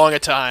 even that Like, long a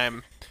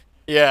time?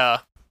 Yeah.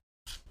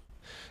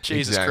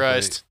 Jesus Exactly.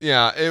 Christ.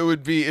 Yeah,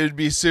 it'd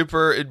be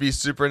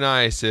super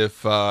nice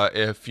if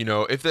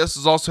this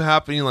is also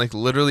happening like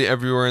literally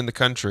everywhere in the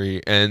country,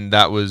 and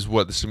that was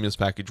what the stimulus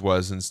package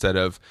was, instead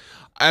of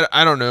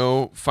I don't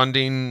know,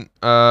 funding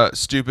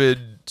stupid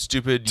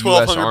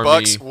US Army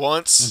 $1,200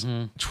 once.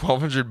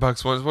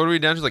 $1,200 once. What are we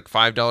down to, like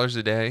 $5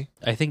 a day?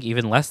 I think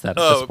even less than at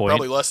Oh, this point.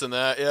 probably less than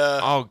that. Yeah.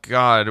 Oh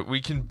God,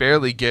 we can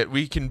barely get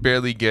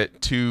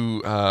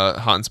two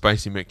hot and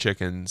spicy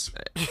McChickens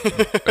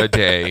a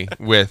day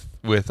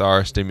with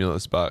our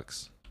stimulus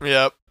bucks.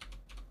 Yep.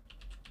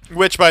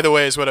 Which, by the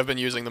way, is what I've been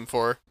using them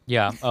for.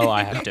 Yeah. Oh,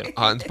 I have to.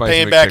 Hot and spicy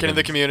Paying back into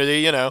the McChickens.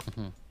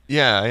 community.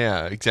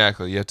 Yeah,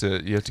 exactly. You have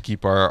to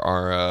keep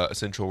our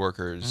essential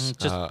workers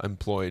Just-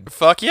 employed.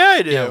 Fuck yeah,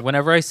 I do. Yeah.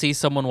 Whenever I see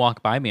someone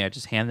walk by me, I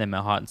just hand them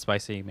a hot and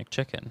spicy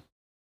McChicken.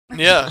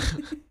 Yeah.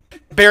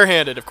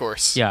 Barehanded, of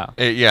course. Yeah.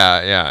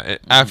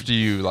 After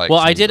you like. Well,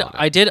 I sneeze did. on it.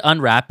 I did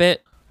unwrap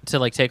it to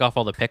like take off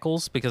all the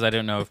pickles because I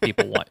didn't know if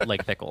people want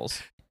like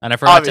pickles, and I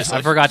forgot. Obviously.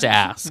 I forgot to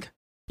ask.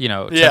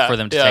 Yeah, for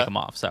them to yeah. take them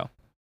off. So.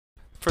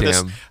 For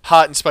this Damn.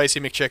 hot and spicy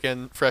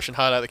McChicken, fresh and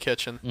hot out of the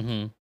kitchen.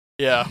 Mm-hmm.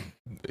 Yeah.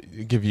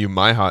 Give you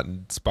my hot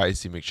and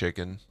spicy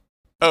McChicken.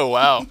 Oh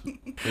wow.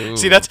 Ooh.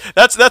 See, that's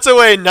a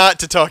way not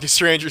to talk to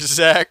strangers,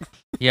 Zach.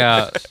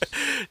 Yeah.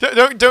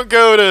 Don't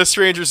go to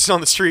strangers on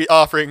the street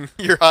offering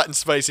your hot and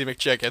spicy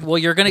McChicken. Well,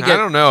 you're gonna I get.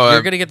 don't know. You're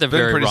I've gonna get the been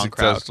very pretty wrong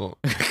crowd. successful.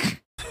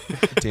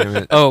 Damn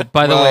it. Oh,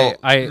 by the way,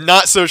 Well,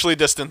 Not socially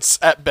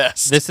distanced at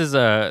best. this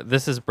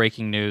is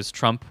breaking news.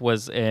 Trump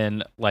was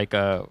in like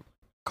a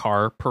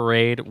car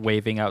parade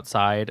waving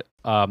outside.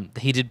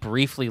 He did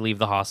briefly leave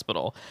the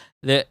hospital.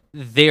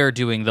 They are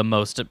doing the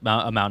most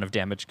amount of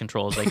damage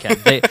control as they can.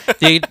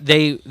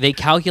 They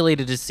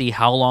calculated to see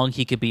how long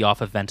he could be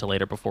off a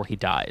ventilator before he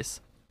dies.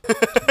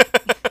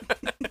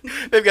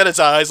 They've got his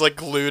eyes like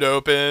glued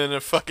open and a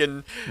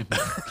fucking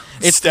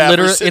It's staffer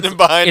literally- sitting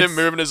it's- behind him, it's-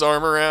 moving his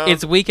arm around.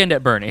 It's Weekend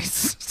at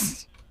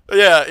Bernie's.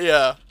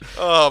 Yeah.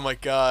 Oh my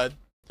god,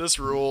 this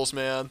rules,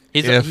 man. He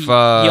If,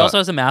 also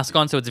has a mask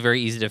on, so it's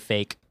very easy to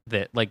fake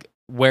that. Like,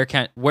 where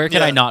can Yeah.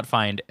 I not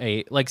find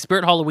a like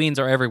Spirit Halloweens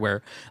are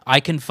everywhere.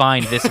 I can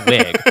find this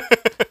wig.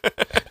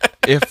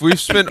 If we've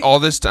spent all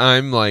this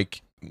time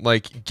like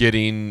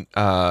getting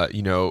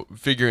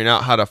figuring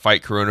out how to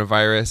fight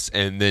coronavirus,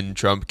 and then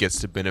Trump gets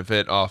to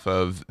benefit off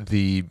of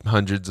the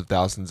hundreds of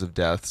thousands of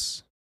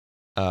deaths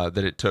that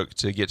it took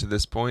to get to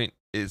this point,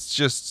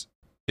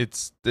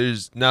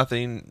 there's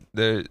nothing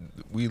there.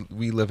 We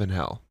live in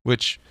hell,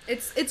 which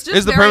It's just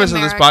is the very premise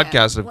of this American.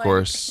 podcast, of Like,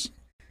 course.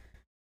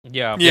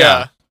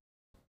 Yeah.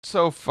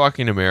 So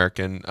fucking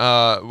American.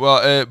 But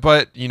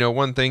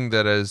one thing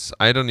that is,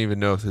 I don't even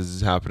know if this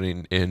is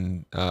happening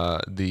in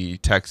the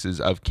Texas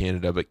of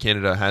Canada, but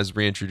Canada has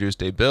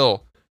reintroduced a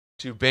bill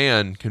to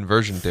ban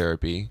conversion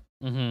therapy.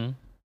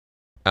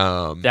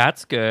 Mm-hmm.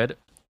 That's good.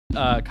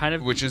 Kind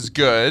of. Which is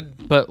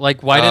good. But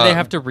like, why do they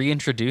have to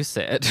reintroduce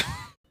it?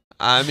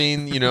 I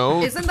mean,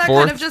 Isn't that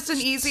fourth, kind of just an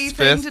easy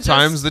thing fifth to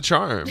time's just, the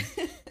charm.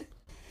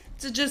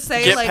 to just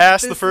say Get like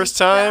past the this first is-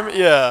 time.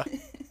 Yeah.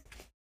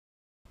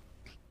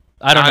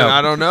 I don't know.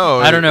 I don't know.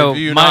 I don't know. If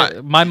you're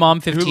My mom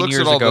who 15 looks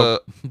years at all ago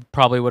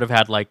probably would have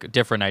had like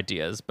different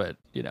ideas, but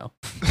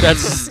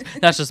that's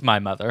just my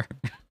mother.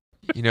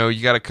 you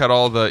got to cut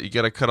all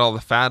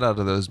the fat out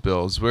of those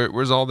bills.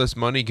 Where's all this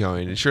money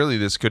going? And surely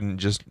this couldn't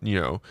just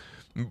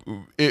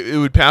it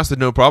would pass with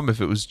no problem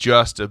if it was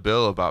just a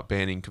bill about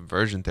banning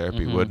conversion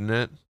therapy, Mhm. wouldn't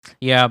it?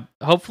 Yeah,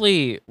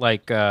 hopefully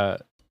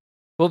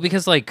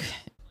because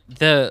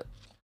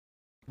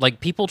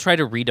people try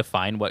to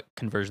redefine what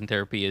conversion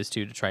therapy is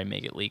to try and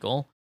make it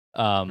legal.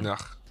 Ugh.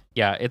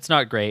 Yeah, it's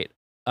not great.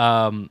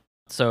 And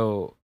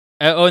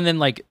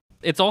then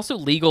it's also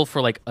legal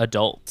for like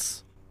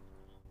adults.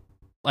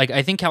 Like,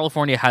 I think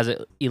California has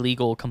it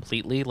illegal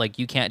completely. Like,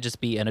 you can't just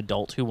be an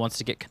adult who wants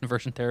to get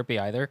conversion therapy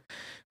either.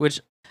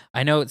 Which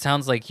I know it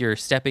sounds like you're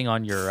stepping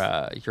on your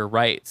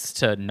rights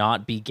to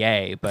not be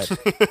gay, but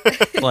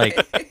like,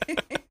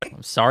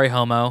 I'm sorry,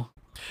 homo.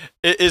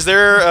 Is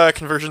there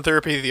conversion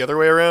therapy the other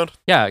way around?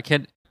 Yeah,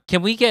 can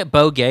we get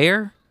Bo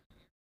gayer?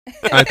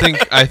 I think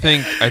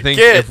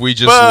Get if we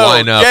just Bo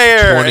line up Gayer,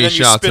 and 20 then you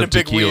shots spin a of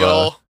big tequila,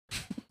 wheel.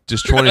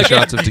 just 20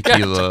 shots of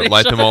tequila, 20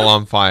 light them all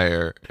on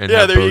fire, and Yeah,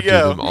 have there Bo you do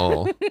go. them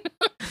all.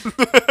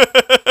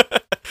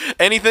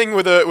 Anything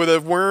with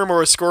a worm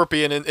or a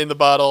scorpion in the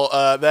bottle,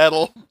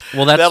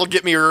 that'll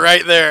get me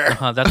right there.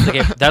 That's the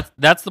game.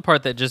 That's the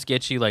part that just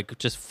gets you like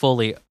just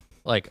fully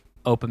like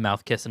open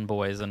mouth kissing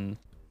boys and.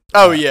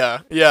 Oh yeah,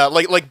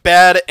 like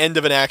bad end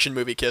of an action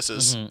movie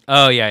kisses. Mhm.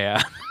 Oh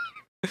yeah.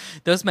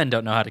 Those men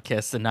don't know how to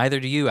kiss, and neither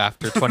do you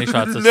after 20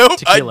 shots of Nope,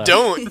 tequila. I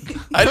don't.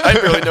 I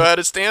barely know how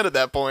to stand at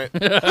that point.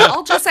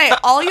 I'll just say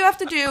all you have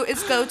to do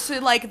is go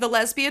to like the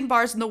lesbian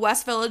bars in the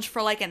West Village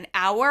for like an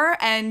hour,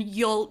 and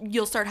you'll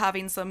start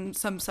having some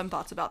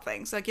thoughts about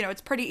things. Like it's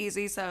pretty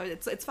easy, so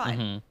it's fine.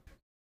 Mhm.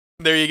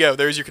 There you go.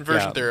 There's your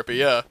conversion Yeah. therapy.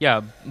 Yeah.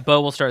 Yeah,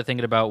 Bo will start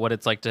thinking about what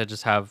it's like to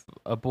just have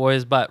a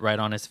boy's butt right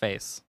on his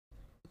face.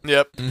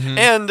 Yep. Mhm.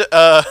 And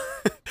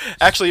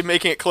actually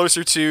making it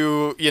closer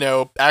to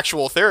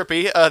actual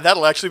therapy,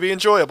 that'll actually be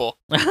enjoyable.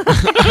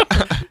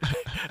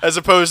 As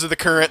opposed to the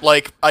current,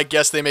 like, I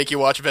guess they make you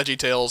watch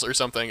VeggieTales or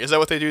something. Is that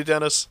what they do,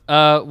 Dennis?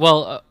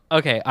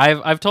 Okay.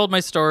 I've told my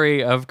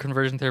story of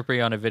conversion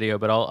therapy on a video,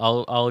 but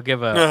I'll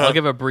give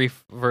a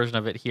brief version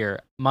of it here.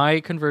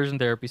 My conversion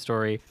therapy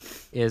story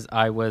is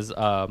I was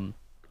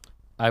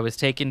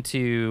taken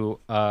to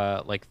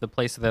like the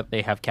place that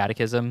they have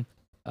catechism,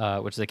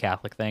 which is a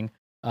Catholic thing,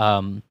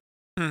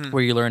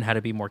 where you learn how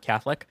to be more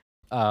Catholic.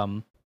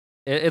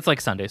 It's like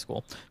Sunday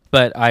school,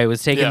 but I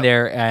was taken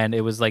there, and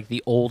it was like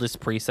the oldest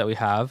priest that we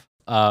have,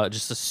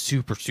 just a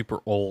super, super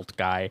old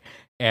guy.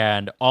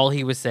 And all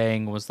he was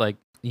saying was like,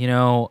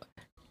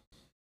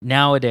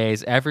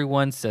 nowadays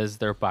everyone says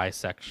they're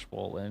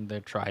bisexual and they're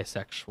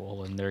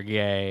trisexual and they're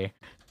gay.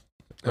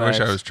 I wish I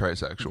But- was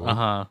trisexual.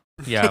 Uh-huh.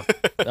 Yeah.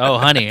 Oh,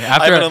 honey. I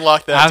After haven't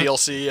unlocked that af-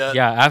 DLC yet.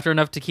 yeah, after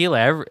enough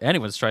tequila,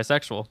 anyone's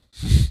trisexual.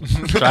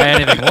 Try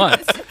anything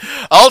once.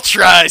 I'll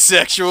try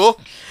sexual.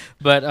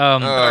 But All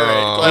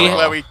right, glad, we-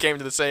 glad we came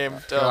to the same.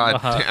 God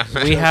Uh-huh. damn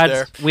it. we had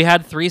there. we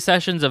had 3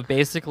 sessions of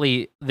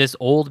basically this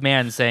old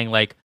man saying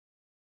like,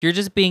 you're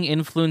just being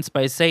influenced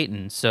by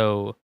Satan,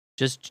 so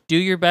just do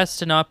your best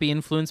to not be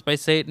influenced by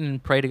Satan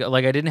and pray to God.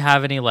 Like I didn't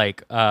have any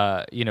like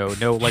no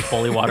like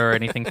holy water or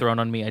anything thrown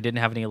on me. I didn't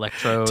have any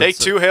electrodes. Take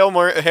 2 Hail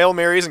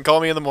Marys and call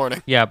me in the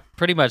morning. Yeah,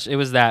 pretty much it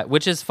was that,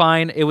 which is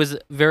fine. It was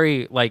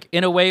very like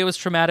in a way it was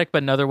traumatic,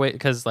 but another way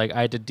because like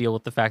I had to deal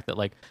with the fact that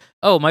like,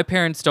 oh, my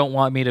parents don't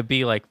want me to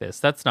be like this.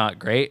 That's not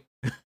great.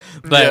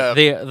 But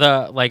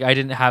the like I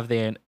didn't have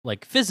the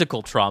like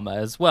physical trauma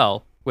as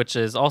well, which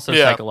is also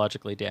Yeah.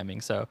 psychologically damning.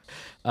 So,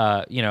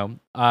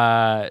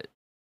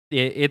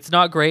 it's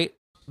not great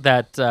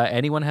that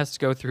anyone has to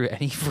go through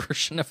any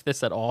version of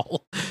this at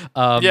all.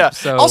 Yeah.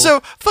 So Also,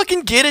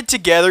 fucking get it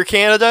together,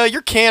 Canada.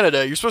 You're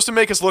Canada. You're supposed to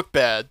make us look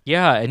bad.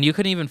 yeah, and you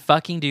couldn't even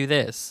fucking do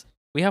this.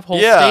 We have whole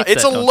Yeah, states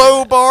it's that a don't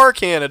low bar,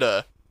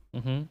 Canada.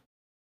 Mm-hmm.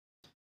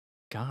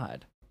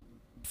 God,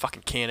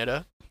 Fucking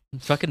Canada.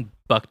 fucking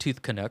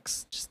bucktooth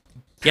Canucks, just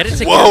get it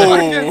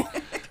together. Whoa.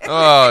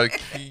 Oh,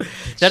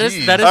 That is-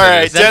 jeez. that is- All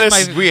right, that is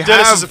Dennis. my- We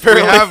Dennis is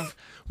apparently-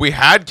 we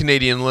had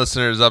Canadian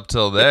listeners up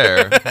till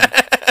there.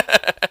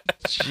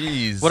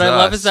 Jesus. What I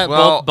love is that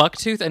well, both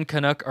bucktooth and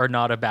Canuck are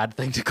not a bad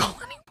thing to call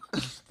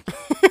anyone.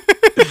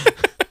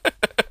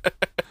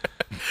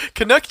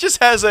 Canuck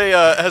just has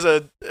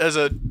a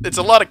it's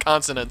a lot of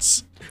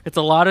consonants. It's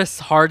a lot of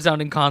hard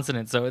sounding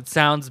consonants, so it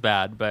sounds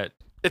bad, but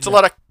It's a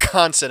lot of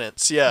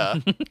consonants, yeah.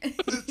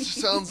 it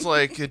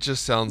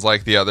just sounds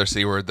like the other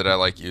C word that I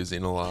like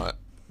using a lot.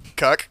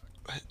 Cuck.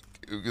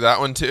 That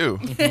one too.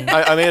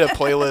 I made a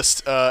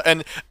playlist,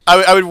 and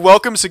I would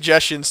welcome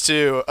suggestions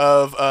too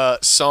of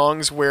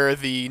songs where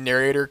the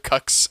narrator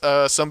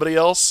cucks somebody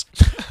else.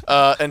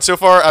 And so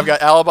far, I've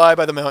got "Alibi"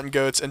 by the Mountain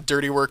Goats and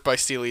 "Dirty Work" by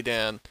Steely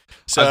Dan.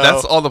 So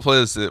That's all the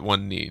playlists that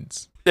one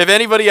needs. if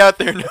anybody out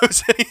there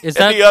knows Is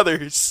any that-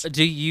 others,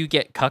 do you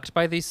get cucked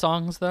by these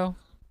songs though?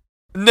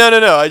 no.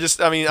 I was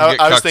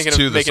cucked thinking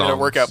to of the making it a songs.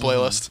 workout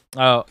playlist.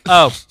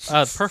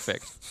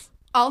 Perfect.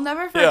 I'll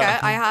never Yeah.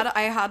 forget.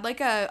 I had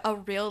like a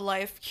real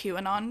life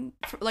QAnon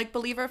like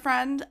believer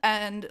friend,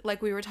 and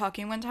like we were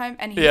talking one time,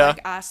 and he Yeah.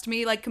 like asked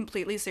me like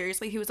completely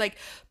seriously. He was like,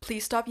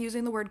 "Please stop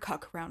using the word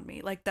cuck around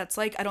me. Like that's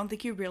like I don't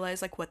think you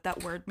realize like what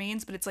that word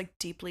means, but it's like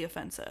deeply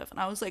offensive." And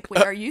I was like,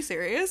 "Wait, are you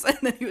serious?" And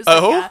then he was like,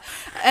 Oh? "Yeah."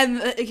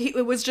 And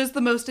it was just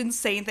the most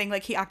insane thing.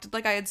 Like he acted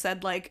like I had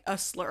said like a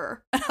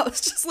slur, and I was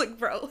just like,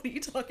 "Bro, what are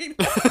you talking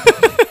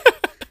about?"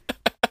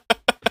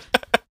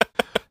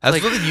 That's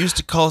Like- what they used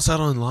to call us out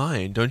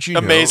online, don't you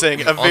know?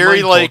 Amazing. A Online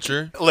very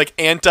culture. like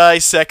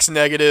anti-sex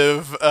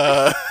negative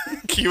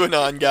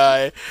QAnon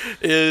guy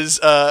is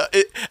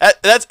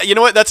that's you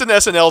know what, that's an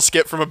SNL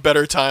skit from a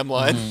better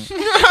timeline.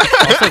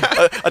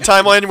 a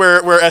timeline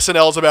where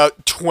SNL is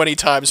about 20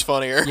 times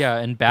funnier. Yeah,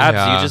 and Babs,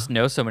 Yeah. you just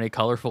know so many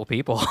colorful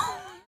people.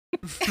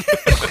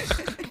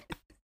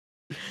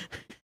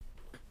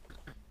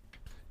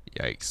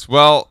 Yikes.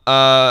 Well,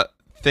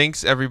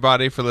 thanks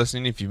everybody for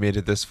listening. If you made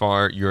it this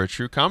far, you're a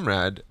true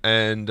comrade,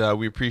 and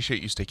we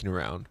appreciate you sticking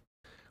around.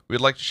 We'd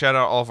like to shout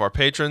out all of our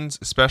patrons,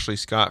 especially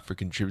Scott for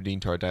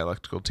contributing to our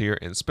dialectical tier,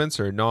 and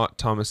Spencer, Not,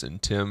 Thomas,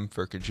 and Tim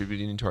for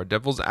contributing to our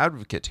Devil's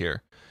Advocate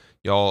tier.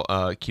 Y'all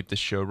keep this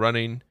show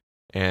running,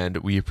 and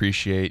we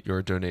appreciate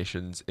your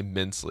donations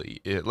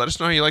immensely. Let us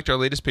know how you liked our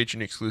latest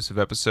patron exclusive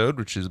episode,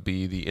 which will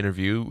be the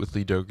interview with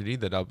Lee Dougherty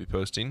that I'll be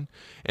posting.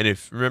 And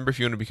if you want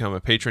to become a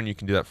patron, you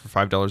can do that for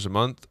 $5 a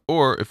month,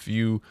 or if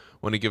you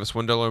want to give us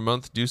 $1 a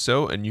month, do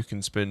so, and you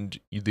can spend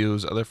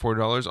those other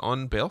 $4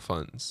 on bail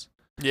funds.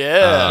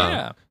 Yeah.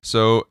 Yeah.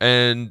 So,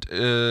 and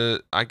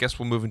I guess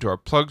we'll move into our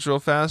plugs real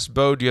fast.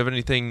 Bo, do you have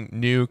anything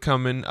new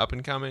up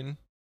and coming?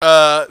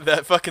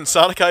 That fucking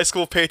Sonic High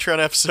School Patreon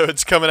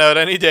episode's coming out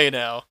any day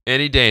now.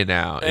 Any day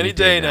now. Any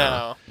day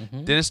now.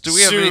 Mhm. Dennis, do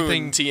we have Soon,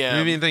 anything? TM. Do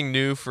we have anything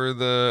new for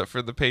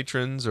the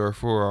patrons or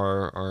for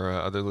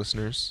our other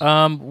listeners?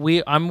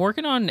 I'm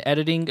working on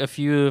editing a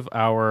few of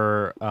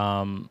our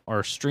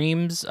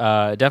streams.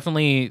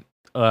 Definitely,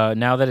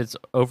 now that it's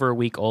over a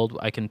week old,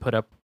 I can put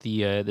up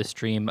the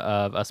stream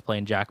of us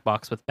playing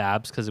Jackbox with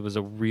Babs because it was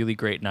a really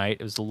great night.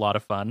 It was a lot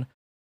of fun.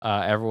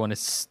 Everyone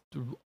is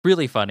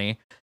really funny,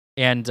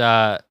 and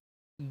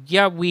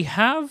yeah, we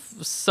have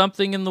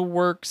something in the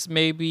works,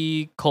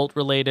 maybe cult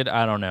related.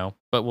 I don't know,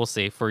 but we'll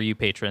see for you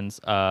patrons.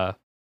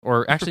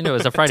 Or actually, no,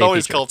 it's a Friday. It's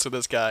always feature. cults with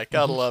this guy.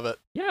 Gotta Mhm. love it.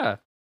 Yeah.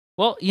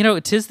 Well,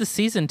 tis the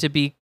season to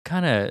be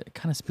kind of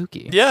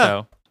spooky. Yeah.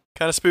 So,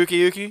 Kind of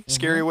spooky, ooky,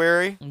 scary,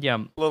 wary. yeah.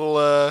 Little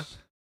mhm.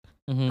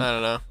 I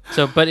don't know.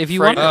 So, but if you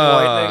Frightening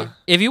want, lightning.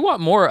 if you want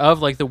more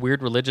of like the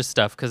weird religious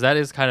stuff, because that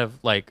is kind of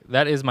like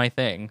that is my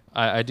thing.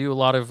 I do a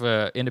lot of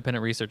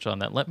independent research on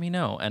that. Let me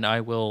know, and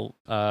I will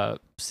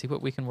see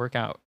what we can work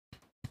out.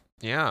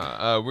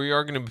 Yeah, we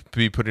are going to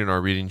be putting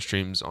our reading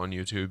streams on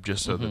YouTube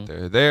just so Mhm. that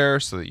they're there,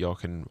 so that y'all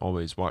can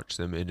always watch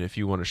them. And if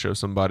you want to show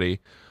somebody,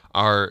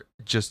 are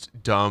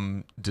just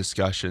dumb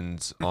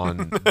discussions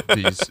on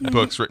these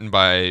books written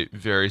by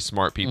very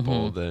smart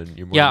people, then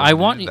you're more Yeah, than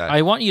welcome to do that.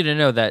 I want you to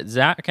know that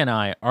Zach and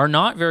I are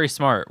not very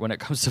smart when it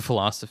comes to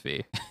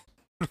philosophy.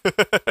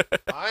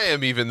 I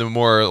am even the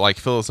more like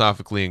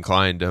philosophically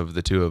inclined of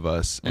the two of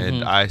us,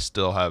 and I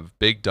still have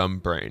big dumb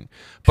brain.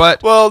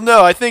 But Well,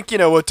 no, I think,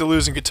 what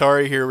Deleuze and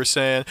Guattari here were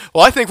saying.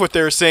 Well, I think what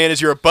they were saying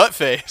is you're a butt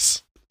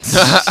face.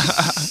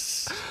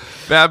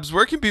 Babs,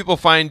 where can people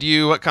find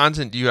you? What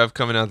content do you have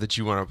coming out that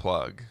you want to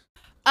plug?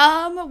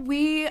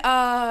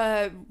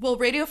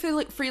 Radio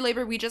Free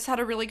Labor, we just had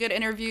a really good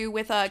interview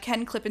with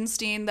Ken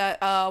Klippenstein that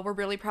we're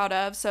really proud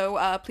of,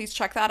 so please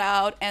check that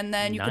out. And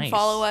then you can Nice.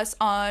 follow us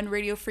on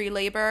Radio Free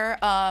Labor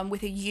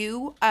with a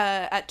U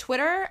at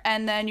Twitter,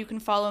 and then you can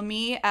follow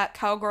me at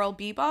Cowgirl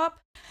Bebop.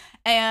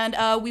 And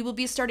we will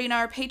be starting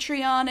our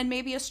Patreon and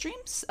maybe a stream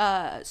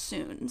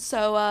soon,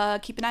 so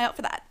keep an eye out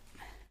for that.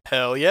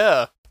 Hell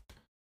yeah.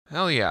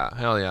 Hell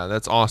yeah,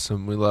 that's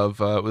awesome. We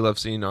love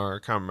seeing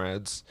our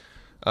comrades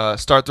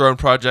start their own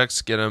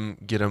projects, get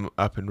them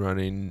up and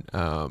running,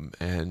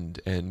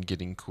 and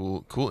getting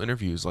cool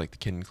interviews like the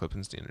Ken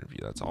Klippenstein interview.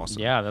 That's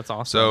awesome. Yeah, that's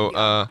awesome.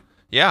 So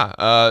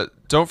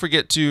don't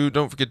forget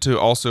to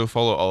also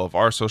follow all of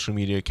our social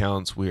media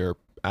accounts. We are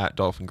at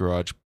Dolphin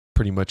Garage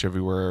pretty much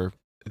everywhere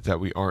that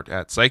we aren't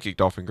at Psychic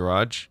Dolphin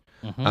Garage.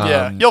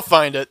 Yeah, you'll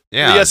find it.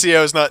 yeah. The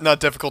SEO is not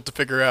difficult to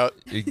figure out.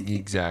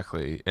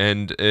 Exactly.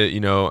 And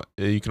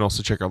you can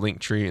also check our link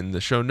tree in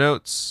the show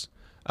notes.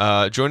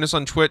 Join us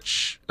on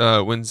Twitch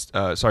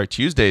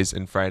Tuesdays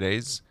and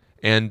Fridays,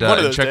 and One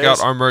of those check days.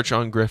 out our merch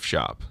on Griff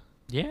Shop.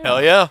 yeah.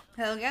 Hell yeah.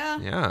 Hell yeah.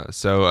 Yeah.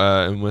 So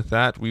and with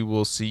that, we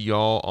will see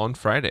y'all on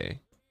Friday.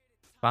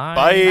 Bye.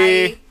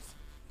 Bye.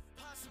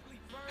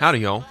 Howdy,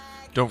 y'all.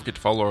 Don't forget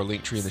to follow our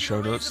link tree in the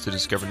show notes to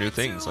discover new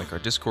things like our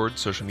Discord,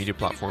 social media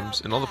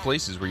platforms, and all the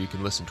places where you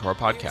can listen to our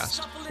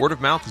podcast. Word of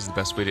mouth is the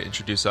best way to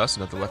introduce us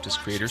and other leftist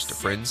creators to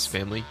friends,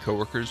 family,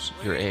 coworkers,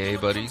 your AA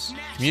buddies.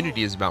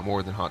 Community is about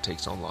more than hot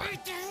takes online.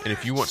 And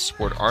if you want to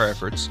support our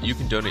efforts, you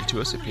can donate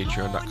to us at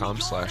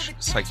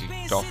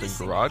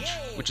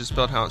patreon.com/psychicdolphingarage, which is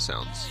spelled how it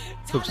sounds.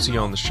 Hope to see you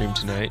on the stream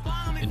tonight.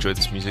 Enjoy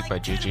this music by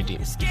JJ Dean.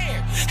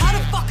 How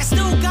the fuck I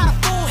still got a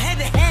full head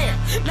of hair?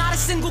 Not a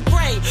single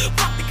gray.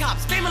 Fuck the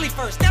cops, family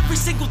first, every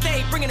single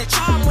day. Bringing a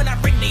charm when I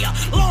ring the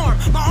alarm.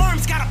 My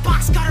arms got a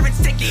box cutter and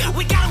sticky.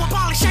 We gotta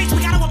abolish ice,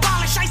 we gotta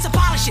abolish ice,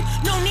 abolish it.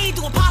 No need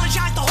to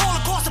apologize, the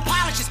Holocaust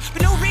apologists.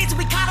 For no reason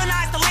we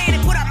colonized the land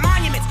and put up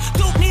monuments.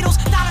 Dope needles,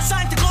 dollar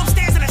signs, the globe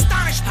stands in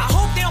astonishment. I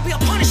hope there'll be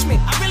a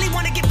punishment. I really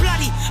wanna get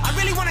bloody. I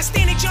really wanna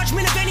stand in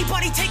judgment of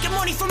anybody taking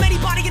money from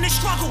anybody in the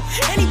struggle.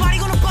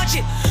 Anybody on a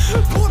budget.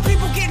 Poor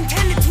people getting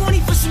 10 to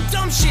 20 for some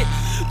dumb shit.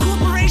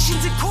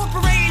 Corporations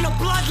incorporating a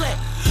bloodlet.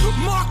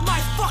 Mark my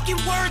fucking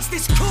words,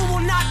 this coup will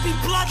not be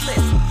bloodless.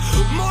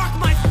 Mark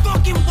my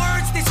fucking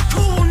words, this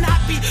coup will not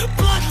be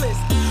bloodless.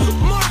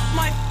 Mark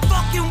my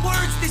fucking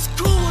words, this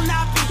coup will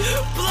not be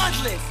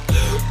bloodless.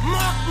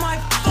 Mark my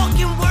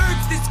fucking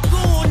words, this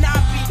coup will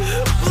not be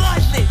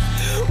bloodless.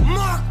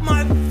 Mark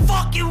my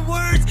fucking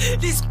words,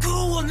 this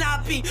coup will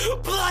not be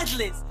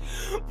bloodless.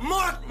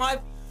 Mark my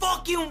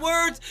fucking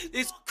words,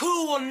 this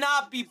coup will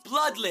not be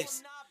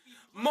bloodless.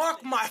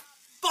 Mark my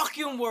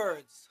fucking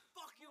words.